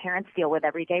work that parents deal with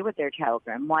every day with their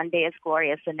children. One day is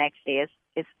glorious, the next day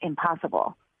is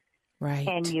impossible. Right.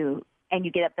 And you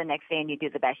get up the next day and you do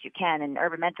the best you can. And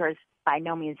Urban Mentors by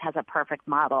no means has a perfect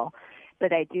model.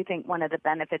 But I do think one of the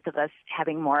benefits of us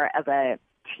having more of a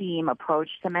team approach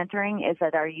to mentoring is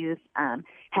that our youth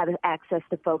have access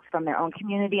to folks from their own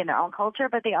community and their own culture,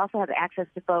 but they also have access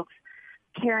to folks,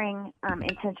 caring,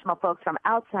 intentional folks from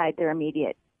outside their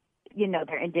immediate,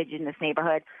 their indigenous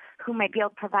neighborhood, who might be able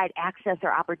to provide access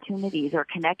or opportunities or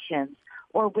connections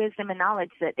or wisdom and knowledge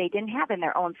that they didn't have in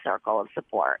their own circle of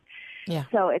support. Yeah.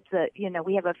 So it's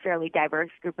we have a fairly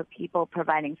diverse group of people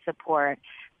providing support.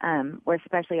 We're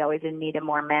especially always in need of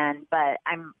more men, but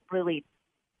I'm really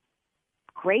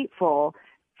grateful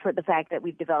for the fact that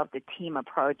we've developed a team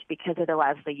approach because it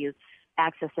allows the youth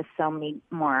access to so many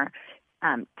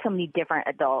different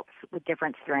adults with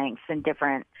different strengths and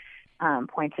different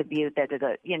points of view that,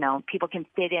 people can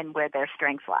fit in where their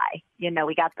strengths lie.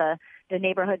 We got the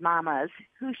neighborhood mamas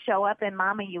who show up and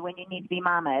mama you when you need to be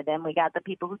mama. Then we got the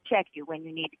people who check you when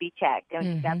you need to be checked.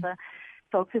 And you got the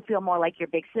folks who feel more like your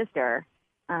big sister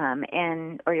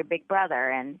or your big brother.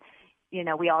 And,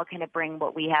 we all kind of bring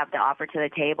what we have to offer to the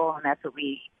table, and that's what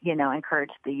we,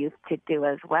 encourage the youth to do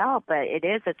as well. But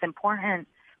it's important.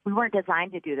 We weren't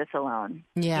designed to do this alone.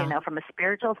 Yeah. From a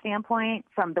spiritual standpoint,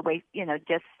 from the way, and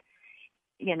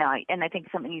I think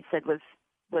something you said was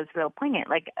real poignant.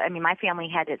 Like, I mean, my family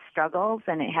had its struggles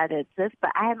and it had its this,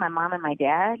 but I had my mom and my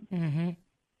dad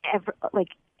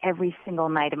every single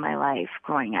night of my life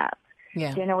growing up.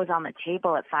 Yeah. Dinner was on the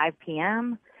table at 5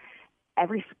 p.m.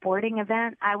 Every sporting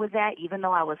event I was at, even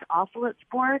though I was awful at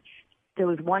sports, there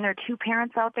was one or two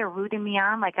parents out there rooting me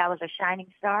on like I was a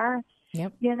shining star.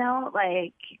 Yep. There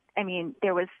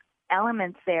was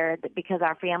elements there that because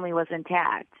our family was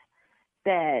intact,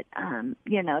 that,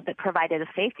 that provided a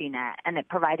safety net, and it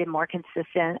provided more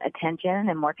consistent attention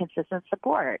and more consistent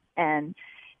support. And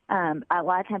a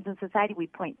lot of times in society, we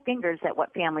point fingers at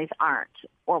what families aren't,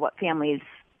 or what families,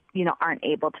 aren't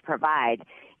able to provide,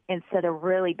 instead of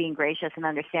really being gracious and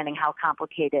understanding how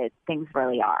complicated things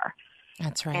really are.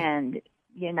 That's right. And,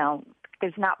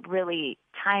 there's not really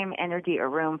time, energy, or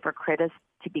room for critics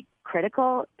to be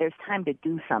critical. There's time to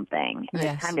do something. Yes.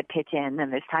 There's time to pitch in,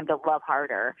 and there's time to love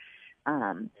harder.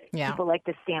 People like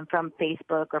to stand from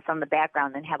Facebook or from the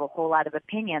background and have a whole lot of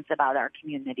opinions about our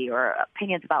community, or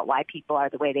opinions about why people are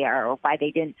the way they are, or why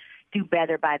they didn't do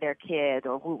better by their kid,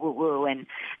 or woo, woo, woo. And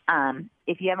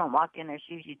if you haven't walked in their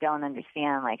shoes, you don't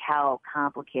understand how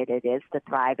complicated it is to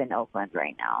thrive in Oakland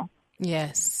right now.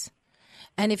 Yes.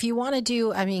 And if you want to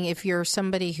do, if you're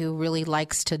somebody who really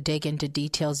likes to dig into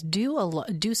details, do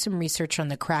some research on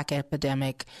the crack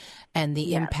epidemic and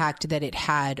the impact that it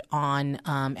had on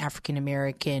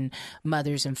African-American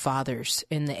mothers and fathers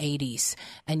in the 80s.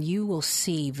 And you will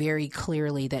see very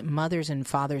clearly that mothers and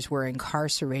fathers were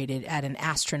incarcerated at an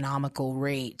astronomical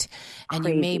rate. And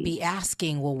you may be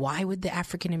asking, well, why would the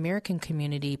African-American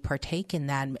community partake in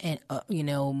that, in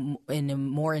a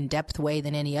more in-depth way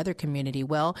than any other community?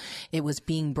 Well, it was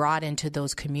being brought into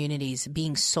those communities,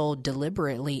 being sold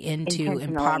deliberately into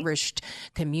impoverished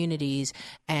communities.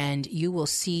 And you will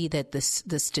see that the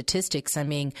statistics,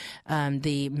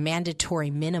 the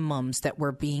mandatory minimums that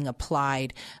were being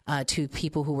applied to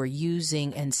people who were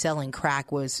using and selling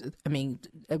crack was,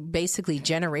 basically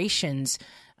generations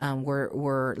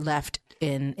were left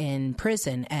in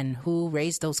prison. And who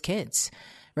raised those kids?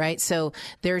 Right. So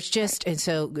there's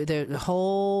the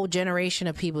whole generation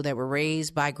of people that were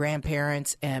raised by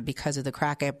grandparents because of the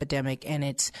crack epidemic, and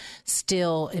it's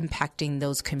still impacting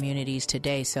those communities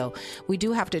today. So we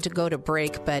do have to go to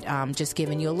break, but just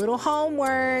giving you a little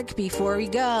homework before we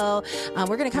go.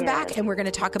 We're going to come back and we're going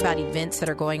to talk about events that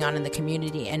are going on in the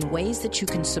community and ways that you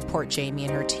can support Jamie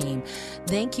and her team.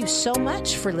 Thank you so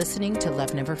much for listening to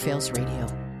Love Never Fails Radio.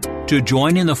 To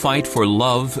join in the fight for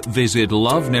love, visit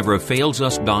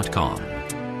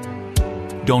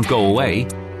loveneverfailsus.com. Don't go away.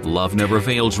 Love Never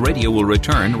Fails Radio will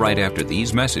return right after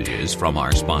these messages from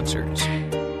our sponsors.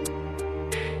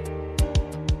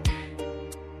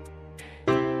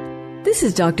 This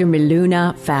is Dr.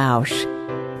 Miluna Fausch.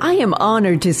 I am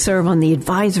honored to serve on the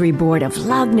advisory board of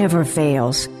Love Never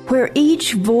Fails, where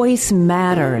each voice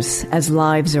matters as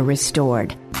lives are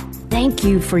restored. Thank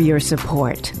you for your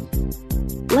support.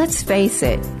 Let's face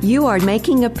it, you are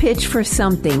making a pitch for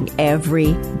something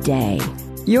every day.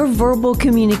 Your verbal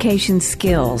communication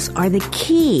skills are the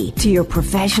key to your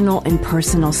professional and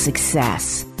personal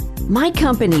success. My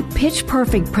company, Pitch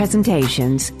Perfect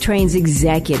Presentations, trains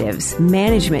executives,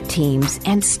 management teams,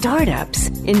 and startups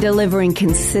in delivering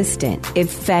consistent,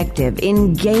 effective,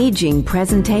 engaging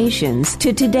presentations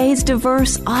to today's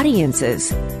diverse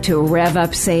audiences to rev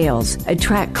up sales,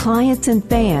 attract clients and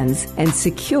fans, and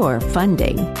secure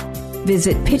funding.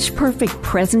 Visit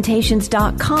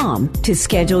pitchperfectpresentations.com to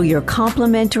schedule your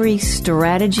complimentary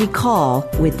strategy call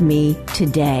with me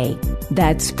today.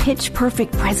 That's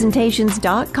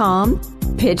pitchperfectpresentations.com,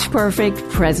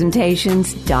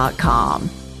 pitchperfectpresentations.com.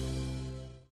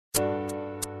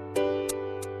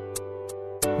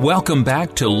 Welcome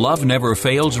back to Love Never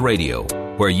Fails Radio,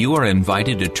 where you are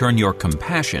invited to turn your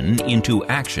compassion into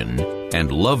action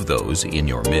and love those in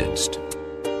your midst.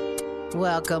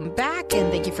 Welcome back,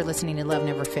 and thank you for listening to Love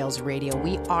Never Fails Radio.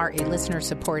 We are a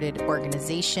listener-supported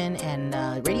organization and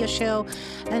radio show,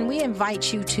 and we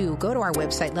invite you to go to our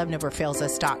website,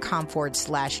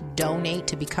 loveneverfailsus.com/donate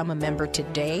to become a member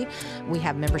today. We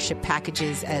have membership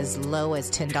packages as low as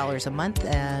 $10 a month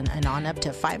and on up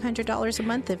to $500 a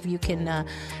month. If you can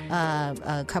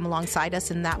come alongside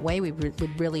us in that way, we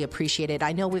would really appreciate it.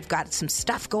 I know we've got some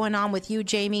stuff going on with you,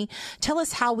 Jamie. Tell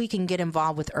us how we can get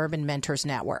involved with Urban Mentors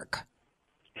Network.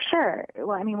 Sure.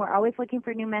 Well, I mean, we're always looking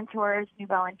for new mentors, new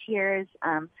volunteers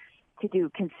to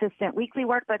do consistent weekly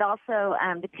work, but also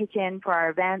to pitch in for our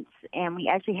events. And we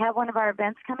actually have one of our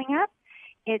events coming up.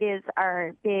 It is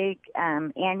our big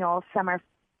annual summer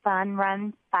fun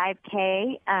run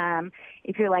 5K.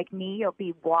 If you're like me, you'll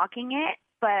be walking it,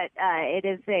 but it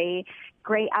is a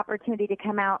great opportunity to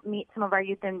come out, meet some of our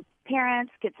youth and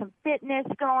parents, get some fitness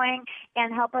going,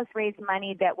 and help us raise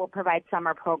money that will provide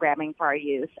summer programming for our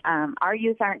youth. Our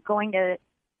youth aren't going to,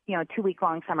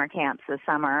 2-week-long summer camps this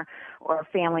summer or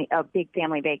big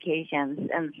family vacations.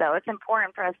 And so it's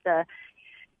important for us to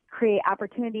create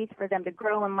opportunities for them to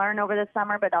grow and learn over the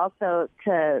summer, but also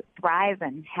to thrive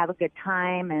and have a good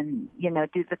time and,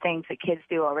 do the things that kids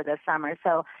do over the summer.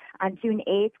 So on June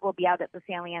 8th, we'll be out at the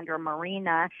San Leandro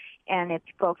Marina. And if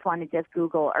folks want to just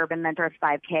Google Urban Mentors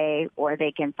 5K, or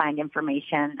they can find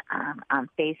information on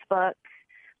Facebook,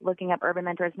 looking up Urban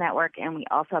Mentors Network. And we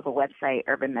also have a website,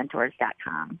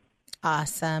 urbanmentors.com.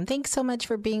 Awesome. Thanks so much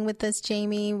for being with us,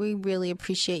 Jamie. We really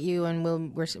appreciate you, and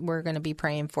we're going to be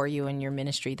praying for you and your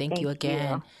ministry. Thank you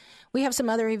again. We have some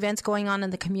other events going on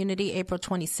in the community. April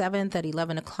 27th at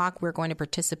 11 o'clock, we're going to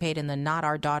participate in the Not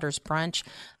Our Daughters Brunch.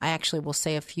 I actually will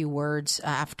say a few words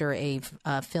after a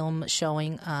film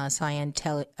showing. Cyan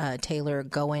Taylor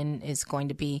Gowen is going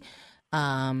to be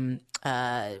highlighting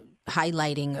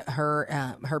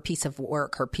her piece of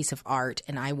work, her piece of art,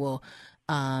 and I will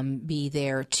be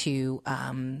there to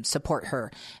support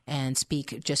her and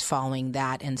speak just following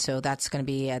that. And so that's going to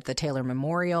be at the Taylor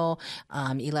Memorial,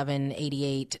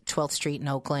 1188 12th Street in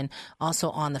Oakland.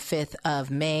 Also on the 5th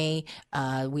of May,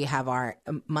 we have our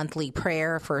monthly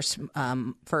prayer,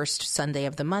 first Sunday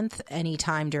of the month,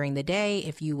 anytime during the day.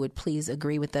 If you would please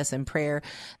agree with us in prayer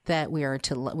that we are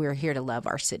here to love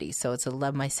our city. So it's a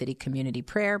Love My City community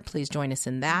prayer. Please join us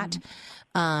in that.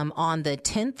 On the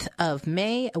 10th of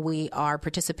May, we are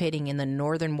participating in the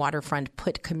Northern Waterfront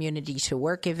Put Community to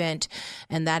Work event,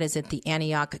 and that is at the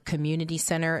Antioch Community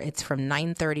Center. It's from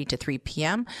 9:30 to 3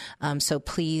 p.m., so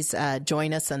please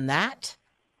join us on that.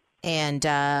 And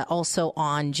also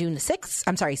on June the 1st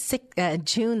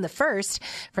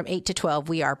from 8 to 12,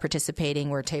 we are participating.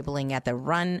 We're tabling at the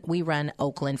We Run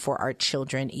Oakland for Our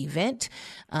Children event.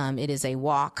 It is a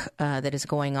walk that is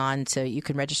going on, so you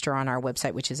can register on our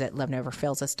website, which is at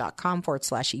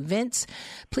loveneverfailsus.com/events.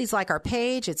 Please like our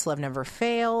page. It's Love Never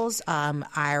Fails.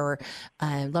 Our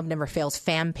Love Never Fails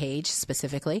fan page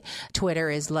specifically. Twitter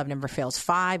is Love Never Fails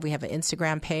 5. We have an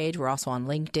Instagram page. We're also on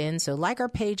LinkedIn. So like our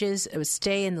pages,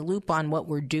 stay in the loop on what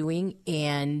we're doing,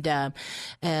 and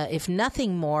if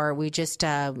nothing more, we just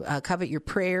covet your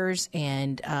prayers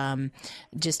and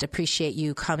just appreciate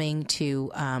you coming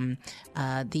to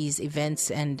these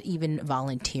events and even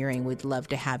volunteering. We'd love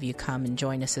to have you come and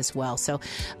join us as well. So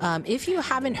if you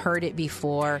haven't heard it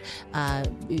before,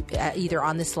 either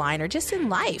on this line or just in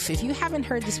life, if you haven't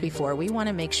heard this before, we want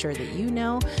to make sure that you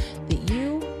know that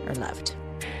you are loved.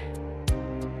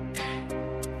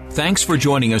 Thanks for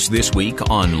joining us this week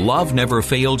on Love Never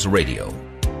Fails Radio.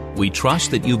 We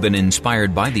trust that you've been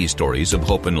inspired by these stories of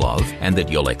hope and love, and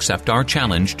that you'll accept our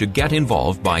challenge to get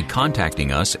involved by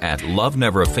contacting us at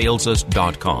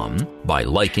loveneverfailsus.com, by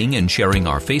liking and sharing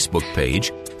our Facebook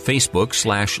page,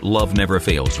 Facebook/Love Never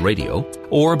Fails Radio,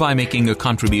 or by making a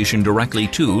contribution directly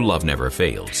to Love Never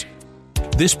Fails.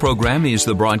 This program is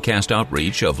the broadcast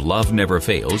outreach of Love Never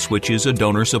Fails, which is a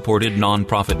donor-supported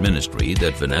nonprofit ministry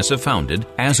that Vanessa founded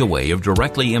as a way of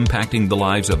directly impacting the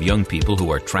lives of young people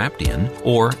who are trapped in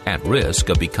or at risk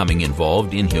of becoming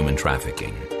involved in human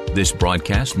trafficking. This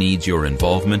broadcast needs your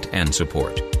involvement and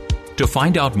support. To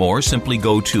find out more, simply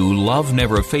go to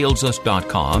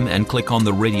loveneverfailsus.com and click on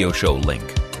the radio show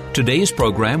link. Today's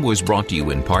program was brought to you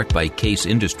in part by Case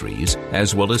Industries,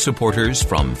 as well as supporters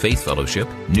from Faith Fellowship,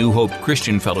 New Hope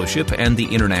Christian Fellowship, and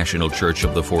the International Church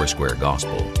of the Foursquare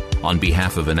Gospel. On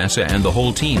behalf of Vanessa and the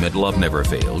whole team at Love Never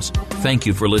Fails, thank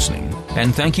you for listening,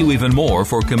 and thank you even more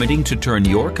for committing to turn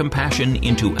your compassion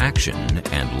into action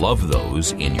and love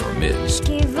those in your midst.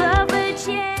 Give love a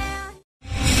chance.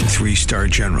 3-star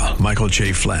general Michael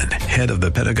J. Flynn, head of the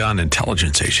Pentagon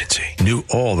Intelligence Agency, knew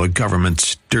all the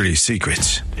government's dirty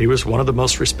secrets. He was one of the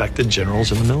most respected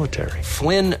generals in the military.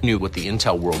 Flynn knew what the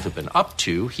intel world had been up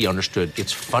to. He understood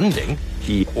its funding.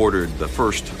 He ordered the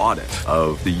first audit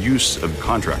of the use of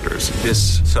contractors.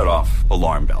 This set off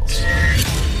alarm bells.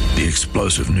 The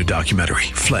explosive new documentary,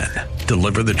 Flynn,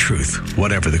 Deliver the Truth,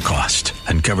 Whatever the Cost,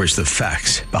 uncovers the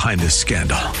facts behind this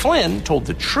scandal. Flynn told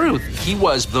the truth. He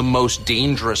was the most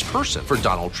dangerous person for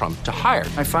Donald Trump to hire.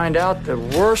 I find out the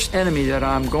worst enemy that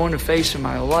I'm going to face in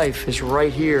my life is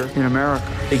right here in America.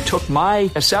 They took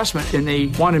my assessment and they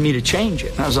wanted me to change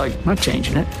it. And I was like, I'm not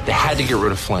changing it. They had to get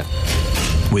rid of Flynn.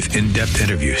 With in-depth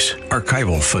interviews,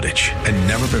 archival footage, and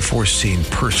never-before-seen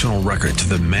personal records of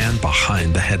the man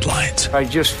behind the headlines. I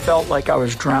just felt like I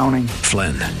was drowning.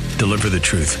 Flynn, Deliver the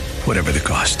Truth, Whatever the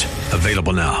Cost.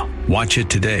 Available now. Watch it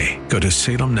today. Go to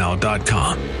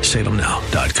salemnow.com.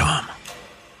 salemnow.com.